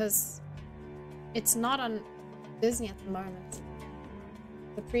Spider-Man because it's not on Disney at the moment.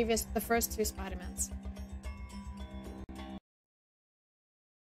 The first two Spider-Mans.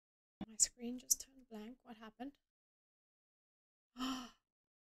 My screen just turned blank. What happened?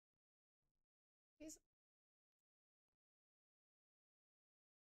 Please.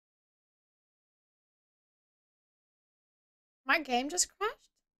 My game just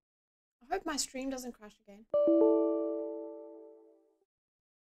crashed? I hope my stream doesn't crash again. Oh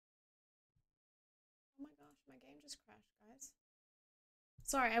my gosh, my game just crashed, guys.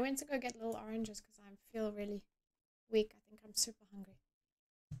 Sorry, I went to go get little oranges because I feel really weak. I think I'm super hungry.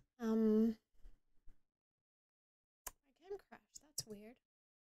 My game crashed. That's weird.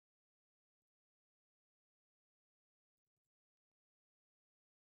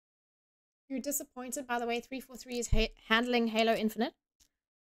 You're disappointed, by the way. 343 is handling Halo Infinite.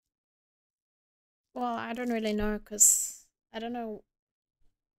 Well, I don't really know because I don't know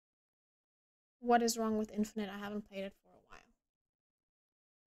what is wrong with Infinite. I haven't played it for a while.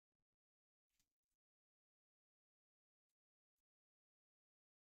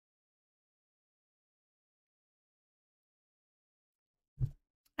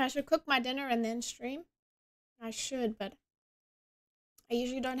 I should cook my dinner and then stream. I should, but I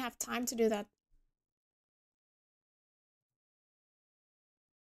usually don't have time to do that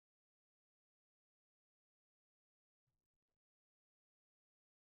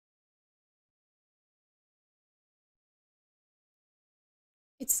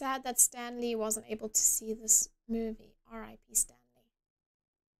It's sad that Stan Lee wasn't able to see this movie. R.I.P. Stan Lee.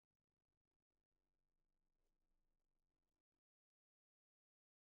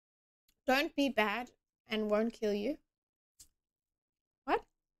 Don't be bad and won't kill you. What?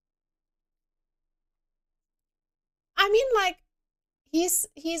 I mean, like, he's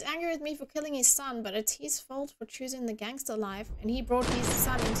angry with me for killing his son, but it's his fault for choosing the gangster life, and he brought his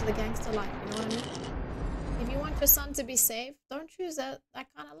son into the gangster life, you know what I mean? If you want your son to be safe, don't choose that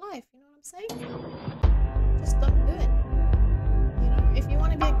kind of life, you know what I'm saying? Just don't do it. You know, if you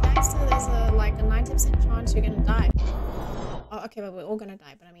want to be a gangster, there's a 90% chance you're gonna die. Oh, okay, but we're all gonna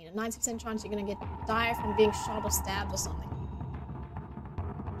die, but I mean a 90% chance you're gonna die from being shot or stabbed or something.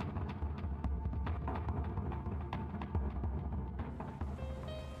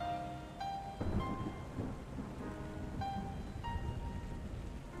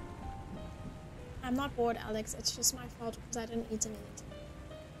 I'm not bored, Alex. It's just my fault because I didn't eat anything.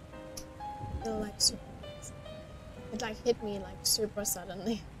 I feel like super. It like hit me like super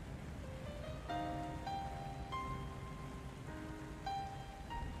suddenly.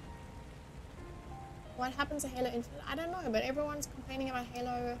 What happens to Halo Infinite? I don't know, but everyone's complaining about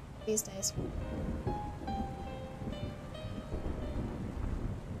Halo these days.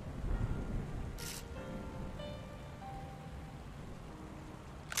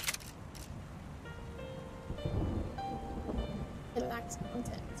 It lacks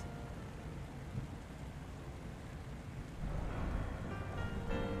content.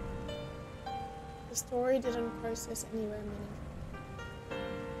 The story didn't process anywhere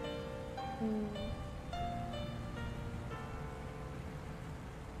meaningful.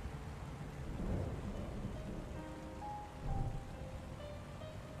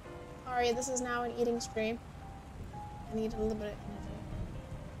 Sorry, this is now an eating stream. I need a little bit of energy.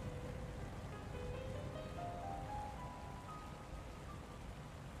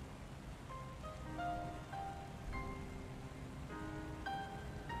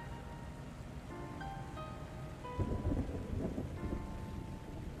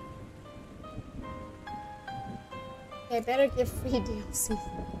 They better give free DLC.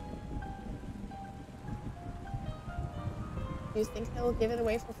 Do you think they'll give it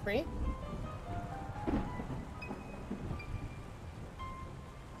away for free?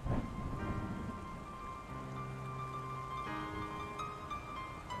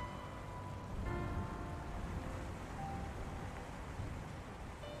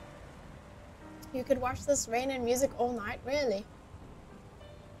 You could watch this rain and music all night, really?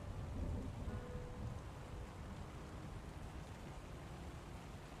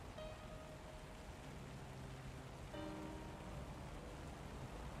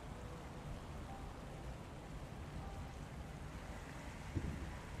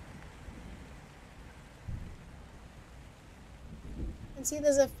 And see,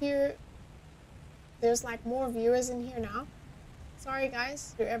 there's like more viewers in here now. Sorry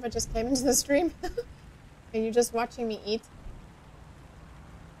guys, whoever just came into the stream and you're just watching me eat.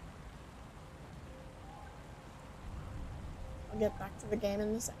 I'll get back to the game in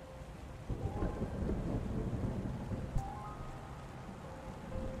a second.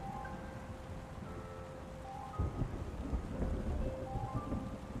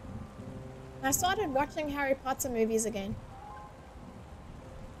 I started watching Harry Potter movies again.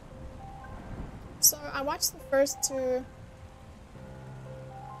 So I watched the first two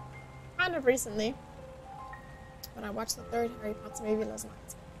kind of recently, but I watched the third Harry Potter movie last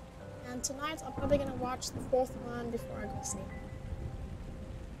night. And tonight I'm probably gonna watch the fourth one before I go to sleep.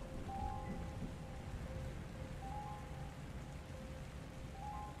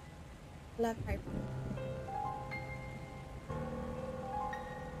 Love Harry Potter.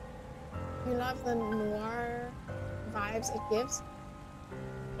 You love the noir vibes it gives?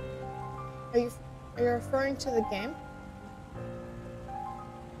 Are you referring to the game?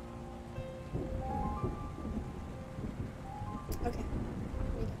 Okay.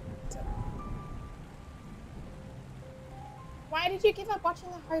 Why did you give up watching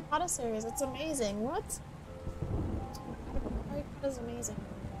the Harry Potter series? It's amazing. What? Harry Potter's amazing.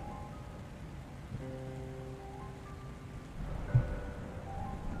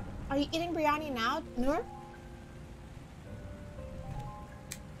 Are you eating biryani now, Noor?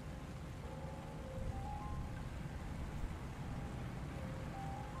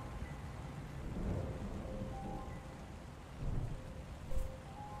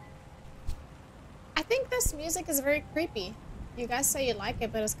 I think this music is very creepy. You guys say you like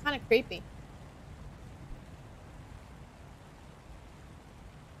it, but it's kind of creepy.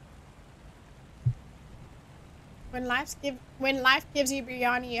 When life gives you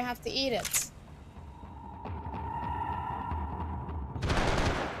biryani, you have to eat it.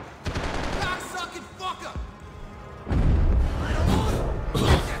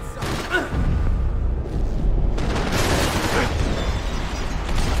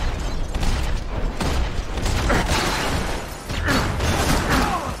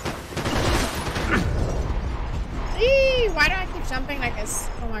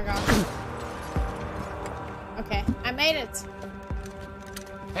 my gosh. Okay, I made it.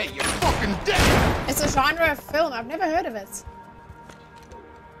 Hey, you're fucking dead! It's a genre of film. I've never heard of it.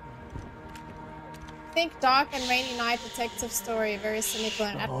 Think dark and rainy night detective story, very cynical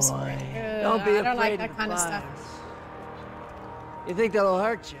and atmospheric. Don't be I don't like afraid that kind of stuff. You think that'll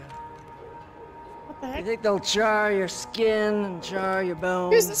hurt you? What the heck? You think they'll char your skin and char your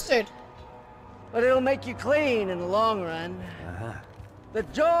bones? Who's this dude? But it'll make you clean in the long run. The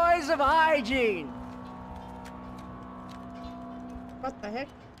joys of hygiene. What the heck?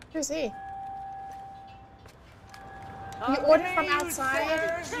 Who's he? You ordered from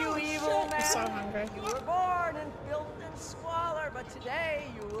outside? You evil man. I'm so hungry. You were born in filth and squalor, but today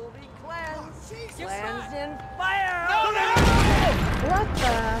you will be cleansed. Cleansed in fire. What the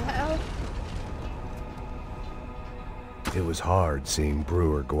hell? It was hard seeing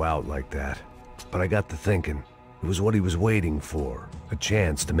Brewer go out like that. But I got to thinking, it was what he was waiting for. A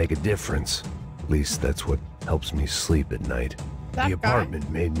chance to make a difference. At least that's what helps me sleep at night. The apartment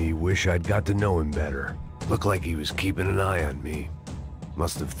made me wish I'd got to know him better. Looked like he was keeping an eye on me.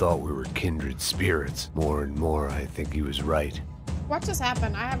 Must have thought we were kindred spirits. More and more, I think he was right. What just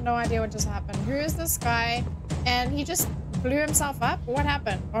happened? I have no idea what just happened. Who is this guy? And he just blew himself up? What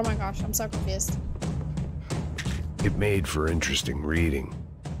happened? Oh my gosh, I'm so confused. It made for interesting reading.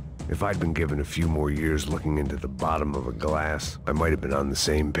 If I'd been given a few more years looking into the bottom of a glass, I might have been on the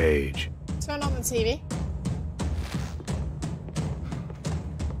same page. Turn on the TV.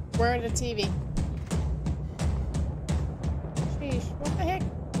 Where are the TV? Sheesh, what the heck?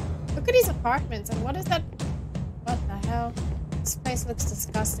 Look at these apartments and what is that? What the hell? This place looks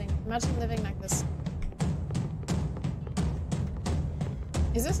disgusting. Imagine living like this.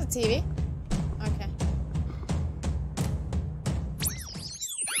 Is this a TV? Okay.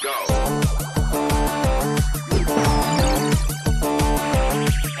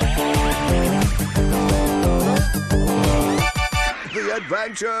 The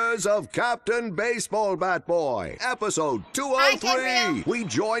Adventures of Captain Baseball Bat Boy, episode 203. We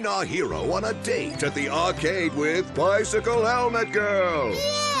join our hero on a date at the arcade with Bicycle Helmet Girl.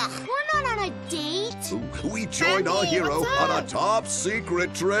 Yeah, we're not on a date. We join our hero on a top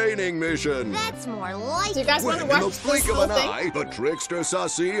secret training mission. That's more like Do you guys want to When watch in the blink this of whole an thing? eye, the trickster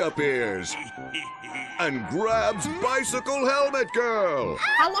Sassy appears and grabs Bicycle Helmet Girl.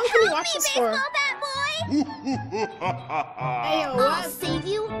 How long can you watch this for? Hey, what? I'll save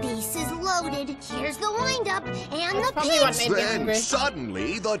you. Bases loaded. Here's the windup and the pitch. Then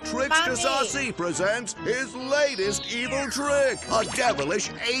suddenly, the trickster Sassy presents his latest evil trick, a devilish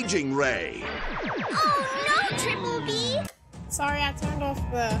aging ray. Oh no, Triple B! Sorry, I turned off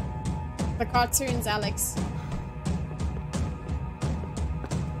the cartoons, Alex.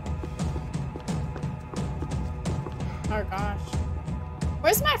 Oh gosh.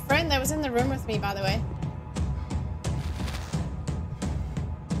 Where's my friend that was in the room with me, by the way?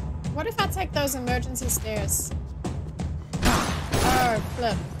 What if I take those emergency stairs? Oh,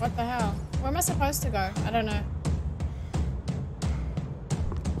 flip. What the hell? Where am I supposed to go? I don't know.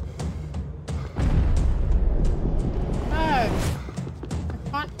 No. I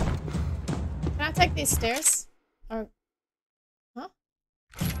can't. Can I take these stairs? Oh. Huh?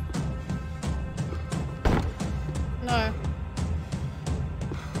 No.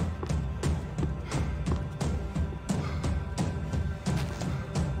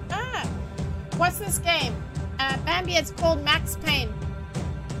 Ah! What's this game? Bambi, it's called Max Payne.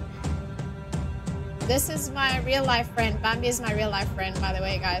 This is my real life friend. Bambi is my real life friend, by the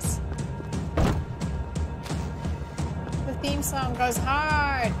way, guys. The theme song goes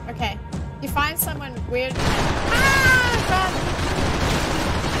hard. Okay. You find someone weird. Ah!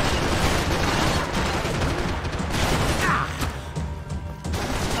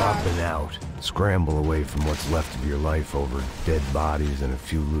 God. Up and out. Scramble away from what's left of your life over dead bodies and a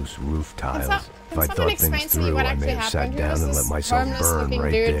few loose roof tiles. If I thought things through, I may have sat down and let myself burn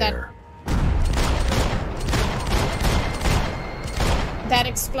right there. That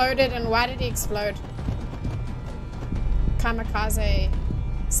exploded, and why did he explode? Kamikaze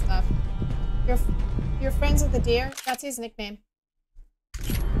stuff. You're friends with the deer? That's his nickname.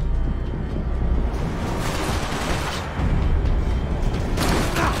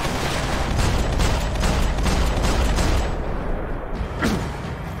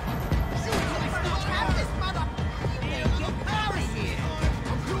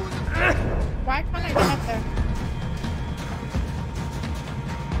 Why can't I get up there?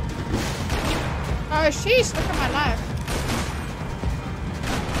 Oh, sheesh, look at my life.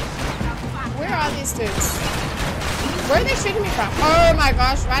 Where are these dudes? Where are they shooting me from? Oh my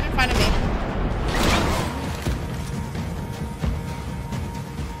gosh, right in front of me.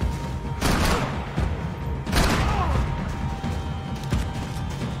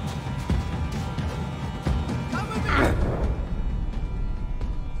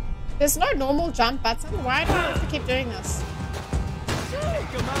 There's no normal jump button. Why do I have to keep doing this?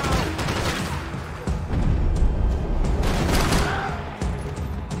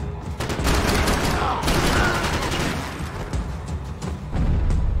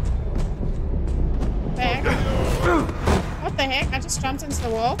 What the heck? I just jumped into the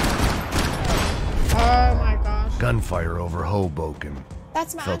wall. Oh my gosh. Gunfire over Hoboken.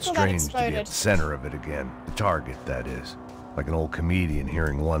 That's my Felt uncle that strange to be exploded. at the center of it again. The target, that is. Like an old comedian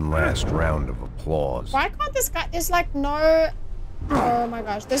hearing one last round of applause. Why can't this guy... There's like no... Oh my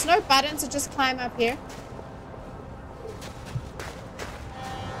gosh. There's no button to just climb up here.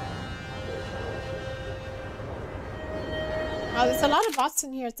 Oh, there's a lot of bots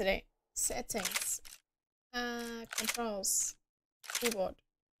in here today. Settings. Controls. Keyboard.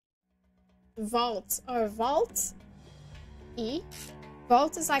 Vault. Oh, vault? E?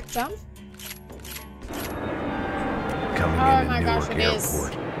 Vault is like jump? Coming Oh in my at gosh, Newark it is.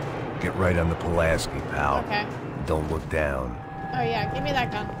 Airport. Get right on the Pulaski, pal. Okay. Don't look down. Oh yeah, give me that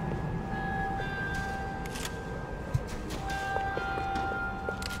gun.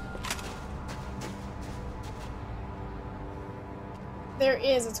 There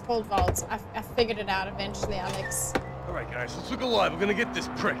is, it's called Vault. I figured it out eventually, Alex. All right, guys, let's look alive. We're gonna get this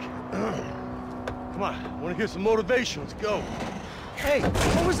prick. Come on, I want to hear some motivation. Let's go. Hey,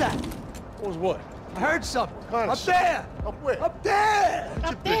 what was that? What was what? I heard something. Kinda Up there! Up where? Up there!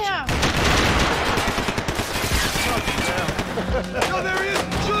 Up there! No, there he is!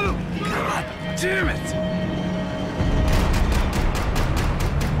 Shoot him! God damn it!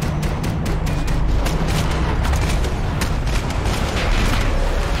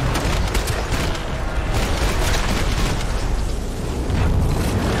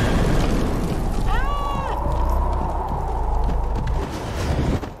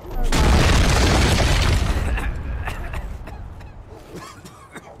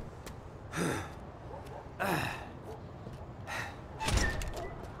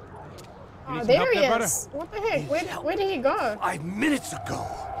 Oh, there he is. What the heck? Where did he go? 5 minutes ago.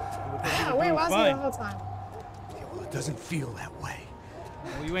 Yeah, where was he the whole time? Well, it doesn't feel that way.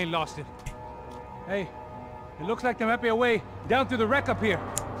 Well, you ain't lost it. Hey, it looks like there might be a way down through the wreck up here.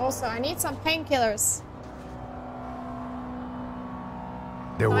 Also, I need some painkillers.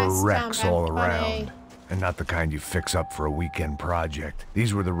 There Nice were wrecks jump, all everybody. around. And not the kind you fix up for a weekend project.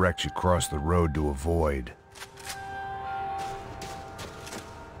 These were the wrecks you crossed the road to avoid.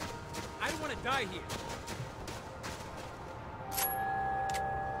 I don't want to die here.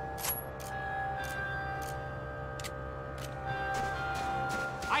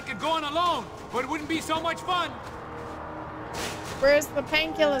 I could go on alone, but it wouldn't be so much fun. Where's the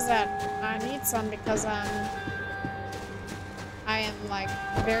painkillers at? I need some because I am like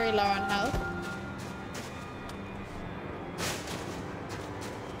very low on health.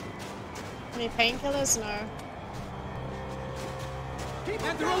 Any painkillers? No.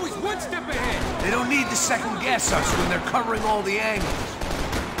 And they're always one step ahead. They don't need to second guess us when they're covering all the angles.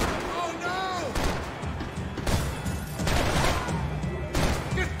 Oh no!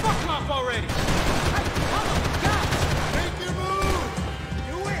 Just fuck off already! Make your move!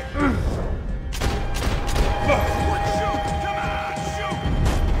 Do it! Shoot! Come on, shoot!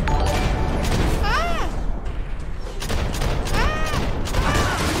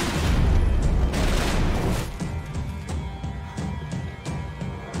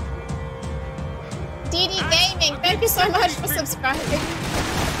 DD Gaming, thank you so much for subscribing.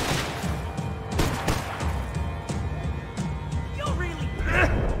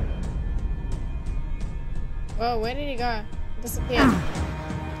 Whoa, where did he go? He disappeared.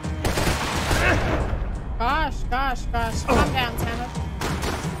 Gosh. Calm down, Tanner.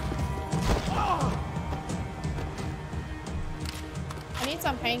 I need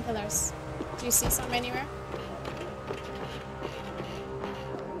some painkillers. Do you see some anywhere?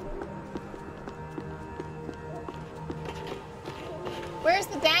 Where's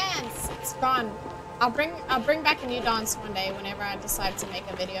the dance? It's gone. I'll bring back a new dance one day whenever I decide to make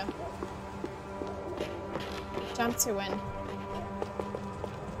a video. Jump to win.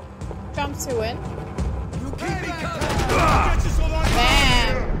 Jump to win. You keep me coming!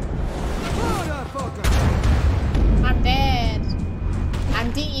 Bam! I'm dead.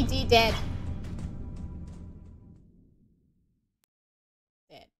 I'm DED dead.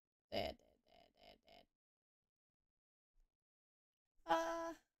 Dead.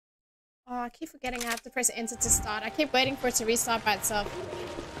 Oh, I keep forgetting I have to press enter to start. I keep waiting for it to restart by itself.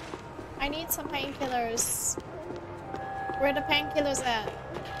 I need some painkillers. Where are the painkillers at?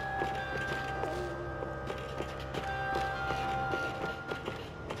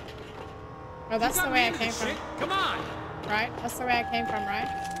 Oh, that's the way I came from. Come on! Right? That's the way I came from, right?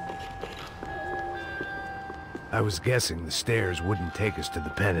 I was guessing the stairs wouldn't take us to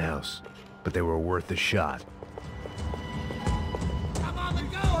the penthouse, but they were worth a shot. I'm on the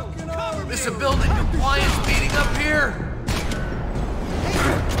go! Cover me! Is the building compliance meeting up here?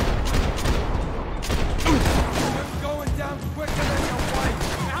 You're going down quicker than your wife.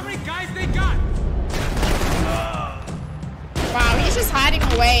 How many guys they got? Wow, he's just hiding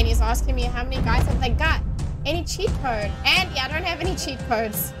away and he's asking me how many guys have they got? Any cheat code? Andy, I don't have any cheat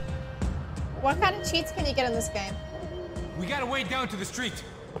codes. What kind of cheats can you get in this game? We gotta wait down to the street.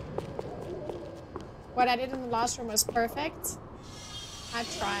 What I did in the last room was perfect. I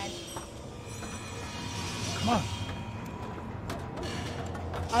tried. Come on.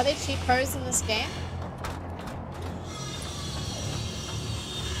 Are there cheat codes in this game?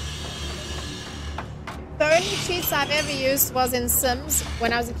 The only cheats I've ever used was in Sims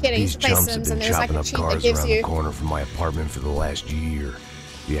when I was a kid. I used to play Sims and there's like a cheat that gives you... the corner from my apartment for the last year.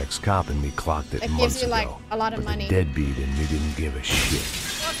 The ex-cop and me clocked it months ago. It gives you like a lot of money. The deadbeat and me didn't give a shit.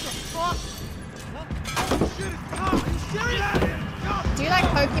 What the fuck? Do you like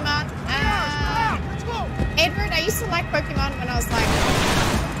Pokemon? Edward, I used to like Pokemon when I was like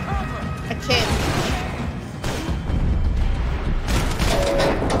a kid.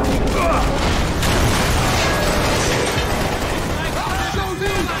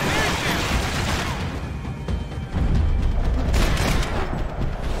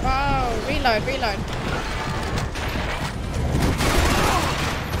 Whoa, reload.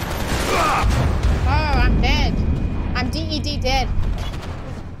 Oh, I'm dead. I'm DED dead.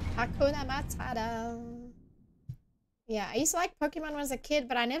 Hakuna Matata. Yeah, I used to like Pokemon when I was a kid,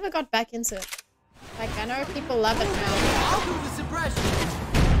 but I never got back into it. Like, I know people love it now. I'll do the suppression.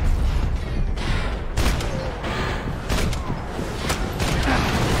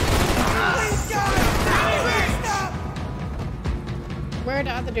 Where are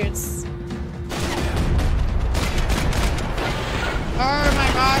the other dudes? Oh my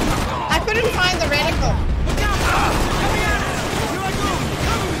god. I couldn't find the reticle.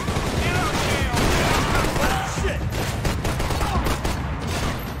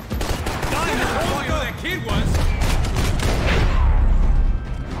 That kid was.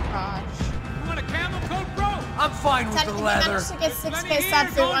 Gosh. You want a camel coat, bro? I'm fine with the leather. We managed to get 6k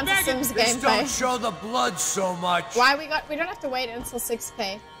subs through onto Sims Just gameplay. don't show the blood so much. Why we don't have to wait until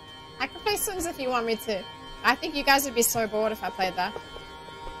 6k. I can play Sims if you want me to. I think you guys would be so bored if I played that.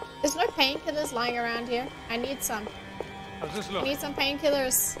 There's no painkillers lying around here. I need some. How's this look? I need some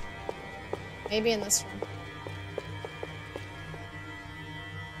painkillers. Maybe in this room.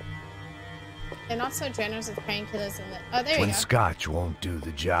 They're not so generous with painkillers in the... Oh, there you go. When scotch won't do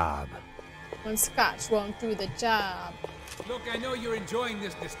the job. When scotch won't do the job. Look, I know you're enjoying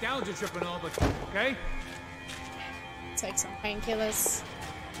this nostalgia trip and all, but okay? Take some painkillers.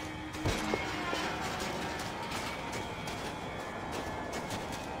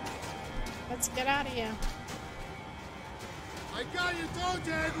 Let's get out of here. I got your toe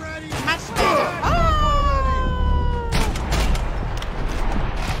tag ready. How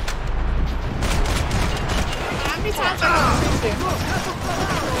many times I can shoot you?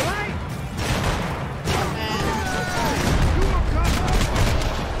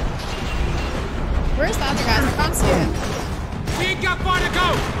 Where's the other guys? I can't see him. We ain't got far to go.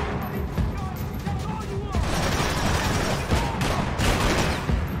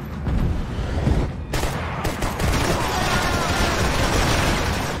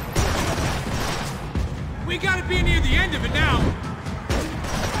 We gotta be near the end of it now.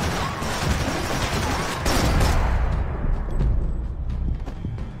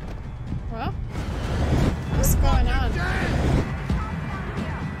 Well, what's going on?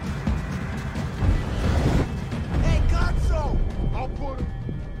 Hey, Cazzo! I'll put him.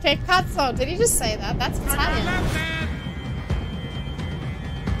 Okay, Cazzo, did he just say that? That's Italian.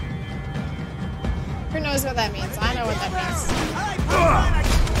 Who knows what that means? I know what that means.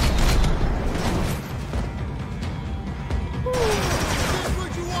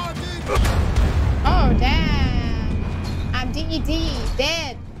 Oh, damn. I'm DED.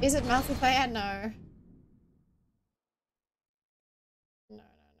 Dead. Is it multiplayer? No. No.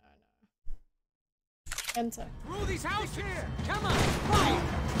 Enter. Rule these houses. Come on, fight.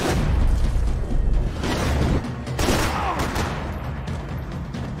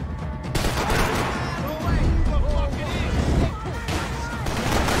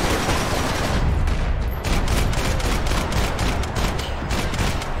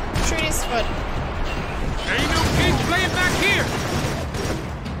 Shoot his foot. There ain't no kids playing back here.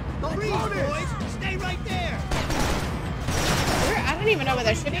 Boys, stay right there. I don't even know where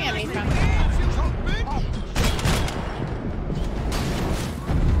they're shooting at me from.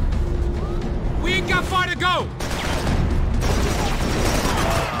 We ain't got How far to go?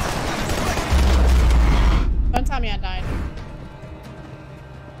 Don't tell me I died.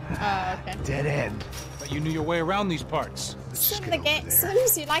 Oh, okay. Dead end. But you knew your way around these parts. The game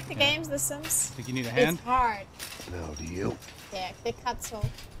Sims, you like the games, The Sims? Think you need a hand? It's hard. No, do you? Yeah, cazzo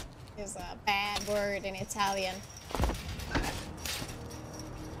is a bad word in Italian.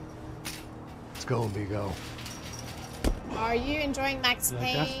 Let's go, amigo. Are you enjoying Max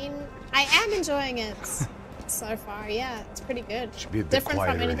Payne? I am enjoying it so far. Yeah, it's pretty good. Should be a bit different from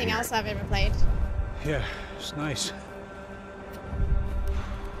quieter in anything here. else I've ever played. Yeah, it's nice.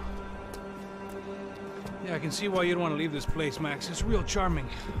 Yeah, I can see why you'd want to leave this place, Max. It's real charming.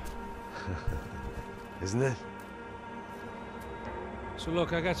 Isn't it? So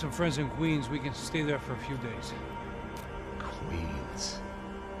look, I got some friends in Queens. We can stay there for a few days. Queens.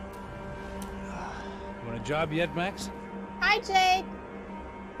 You want a job yet, Max? Hi, Jake.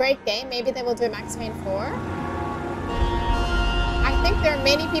 Great game. Maybe they will do Max Payne 4. I think there are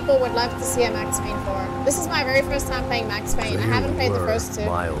many people would love to see a Max Payne 4. This is my very first time playing Max Payne. I haven't played the first two.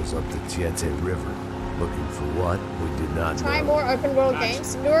 Miles up the Tietze River. Looking for what? We did not Try know. more open world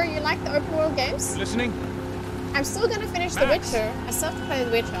games. Noor, you like the open world games? Listening? I'm still gonna finish The Witcher. I still have to play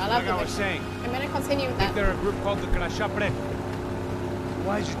The Witcher. I love The Witcher. Saying, I'm gonna continue with I think that. they're a group called the Krashapre.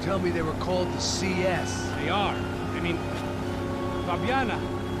 Why'd you tell me they were called the CS? They are. I mean, Fabiana.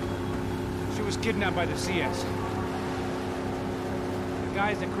 She was kidnapped by the CS. The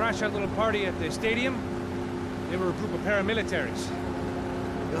guys that crashed that little party at the stadium, they were a group of paramilitaries.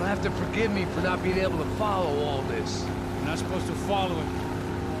 You'll have to forgive me for not being able to follow all this. You're not supposed to follow it.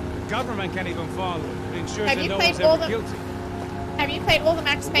 The government can't even follow it. It ensures Have that you no played one's all ever the- guilty. Have you played all the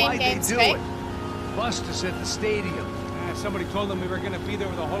Max Payne Why'd games, they do Jake? it? Bust us at the stadium. Somebody told them we were gonna be there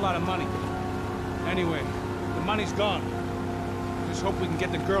with a whole lot of money. Anyway, the money's gone. Just hope we can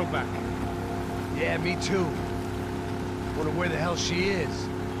get the girl back. Yeah, me too. Wonder where the hell she is.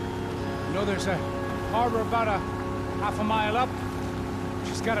 You know, there's a harbor about a half a mile up.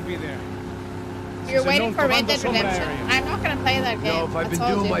 She's gotta be there. You're waiting for Red Comando Dead Sombra Redemption? area. I'm not gonna play that game. No, if I've been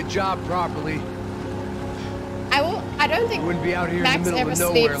told doing you. my job properly, I don't think I wouldn't be out here Max in the middle ever of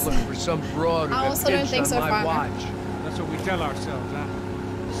nowhere sleeps. looking for some broad who I got also don't pinched think on so, my Farmer. watch. That's what we tell ourselves, huh?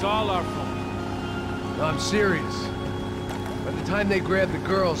 It's all our fault. No, I'm serious. By the time they grabbed the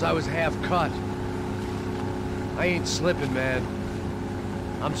girls, I was half cut. I ain't slipping, man.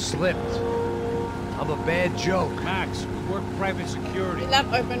 I'm slipped. I'm a bad joke. Max, we work private security. We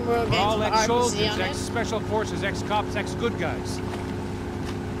love open world We're games all with RPG ex-soldiers, on it. ex-special forces, ex-cops, ex-good guys.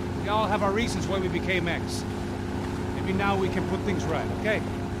 We all have our reasons why we became ex. Maybe now we can put things right, okay?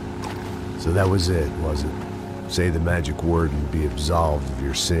 So that was it, was it? Say the magic word and be absolved of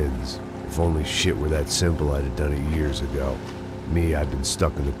your sins. If only shit were that simple, I'd have done it years ago. Me, I've been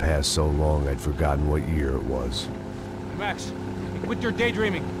stuck in the past so long, I'd forgotten what year it was. Hey, Max, quit your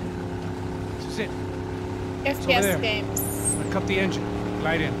daydreaming. This is it. It's over FPS there. games. I'm gonna cut the engine.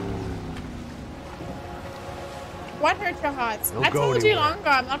 Glide in. What hurt your heart? Don't I go told you anywhere. long ago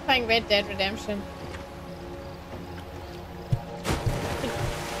I'm not playing Red Dead Redemption.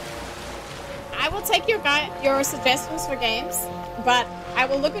 I will take your suggestions for games, but I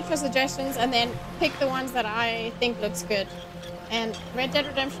will look at your suggestions and then pick the ones that I think looks good. And Red Dead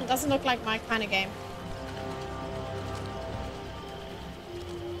Redemption doesn't look like my kind of game.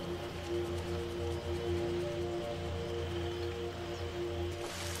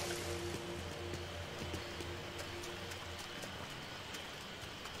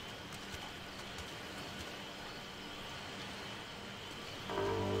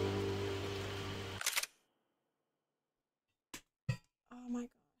 Oh my god.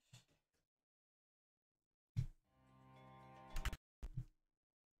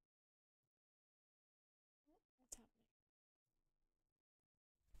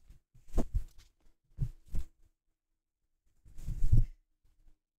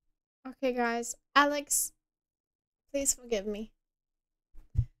 Okay, guys. Alex, please forgive me.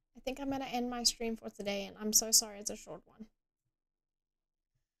 I think I'm gonna end my stream for today, and I'm so sorry it's a short one.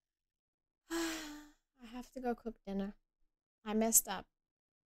 I have to go cook dinner. I messed up.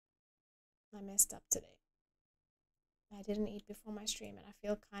 I messed up today. I didn't eat before my stream, and I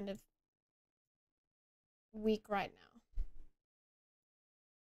feel kind of weak right now.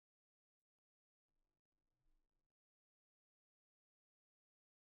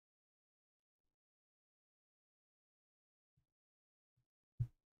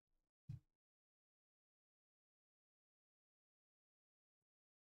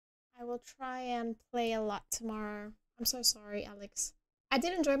 I will try and play a lot tomorrow. I'm so sorry, Alex. I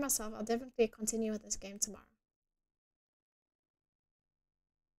did enjoy myself. I'll definitely continue with this game tomorrow.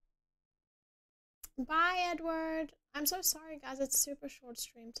 Bye, Edward. I'm so sorry, guys. It's a super short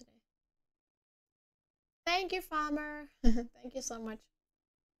stream today. Thank you, Farmer. Thank you so much.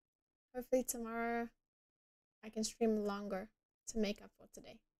 Hopefully tomorrow I can stream longer to make up for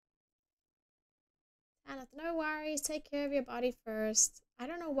today. And no worries. Take care of your body first. I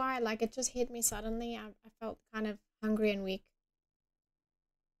don't know why. Like, it just hit me suddenly. I felt kind of hungry and weak.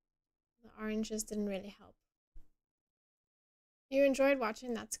 The oranges didn't really help. You enjoyed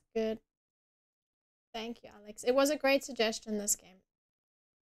watching? That's good. Thank you, Alex. It was a great suggestion, this game.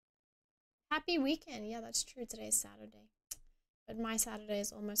 Happy weekend. Yeah, that's true. Today's Saturday. But my Saturday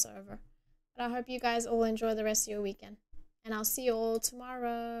is almost over. But I hope you guys all enjoy the rest of your weekend. And I'll see you all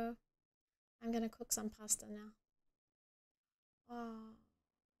tomorrow. I'm going to cook some pasta now. Oh,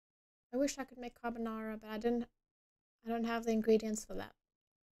 I wish I could make carbonara, but I don't have the ingredients for that.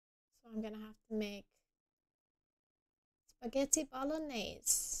 So I'm going to have to make spaghetti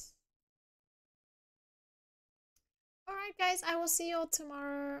bolognese. Alright guys, I will see you all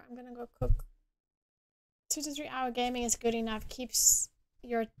tomorrow. I'm gonna go cook. 2 to 3 hour gaming is good enough. Keeps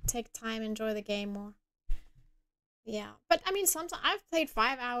your take time, enjoy the game more. Yeah, but I mean, sometimes I've played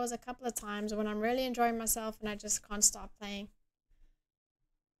 5 hours a couple of times when I'm really enjoying myself and I just can't stop playing.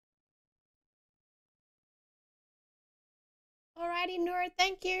 Alrighty, Noor,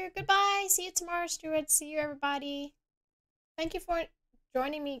 thank you. Goodbye. See you tomorrow, Stuart. See you, everybody. Thank you for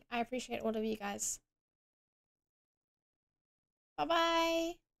joining me. I appreciate all of you guys.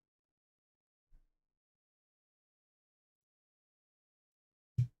 Bye-bye.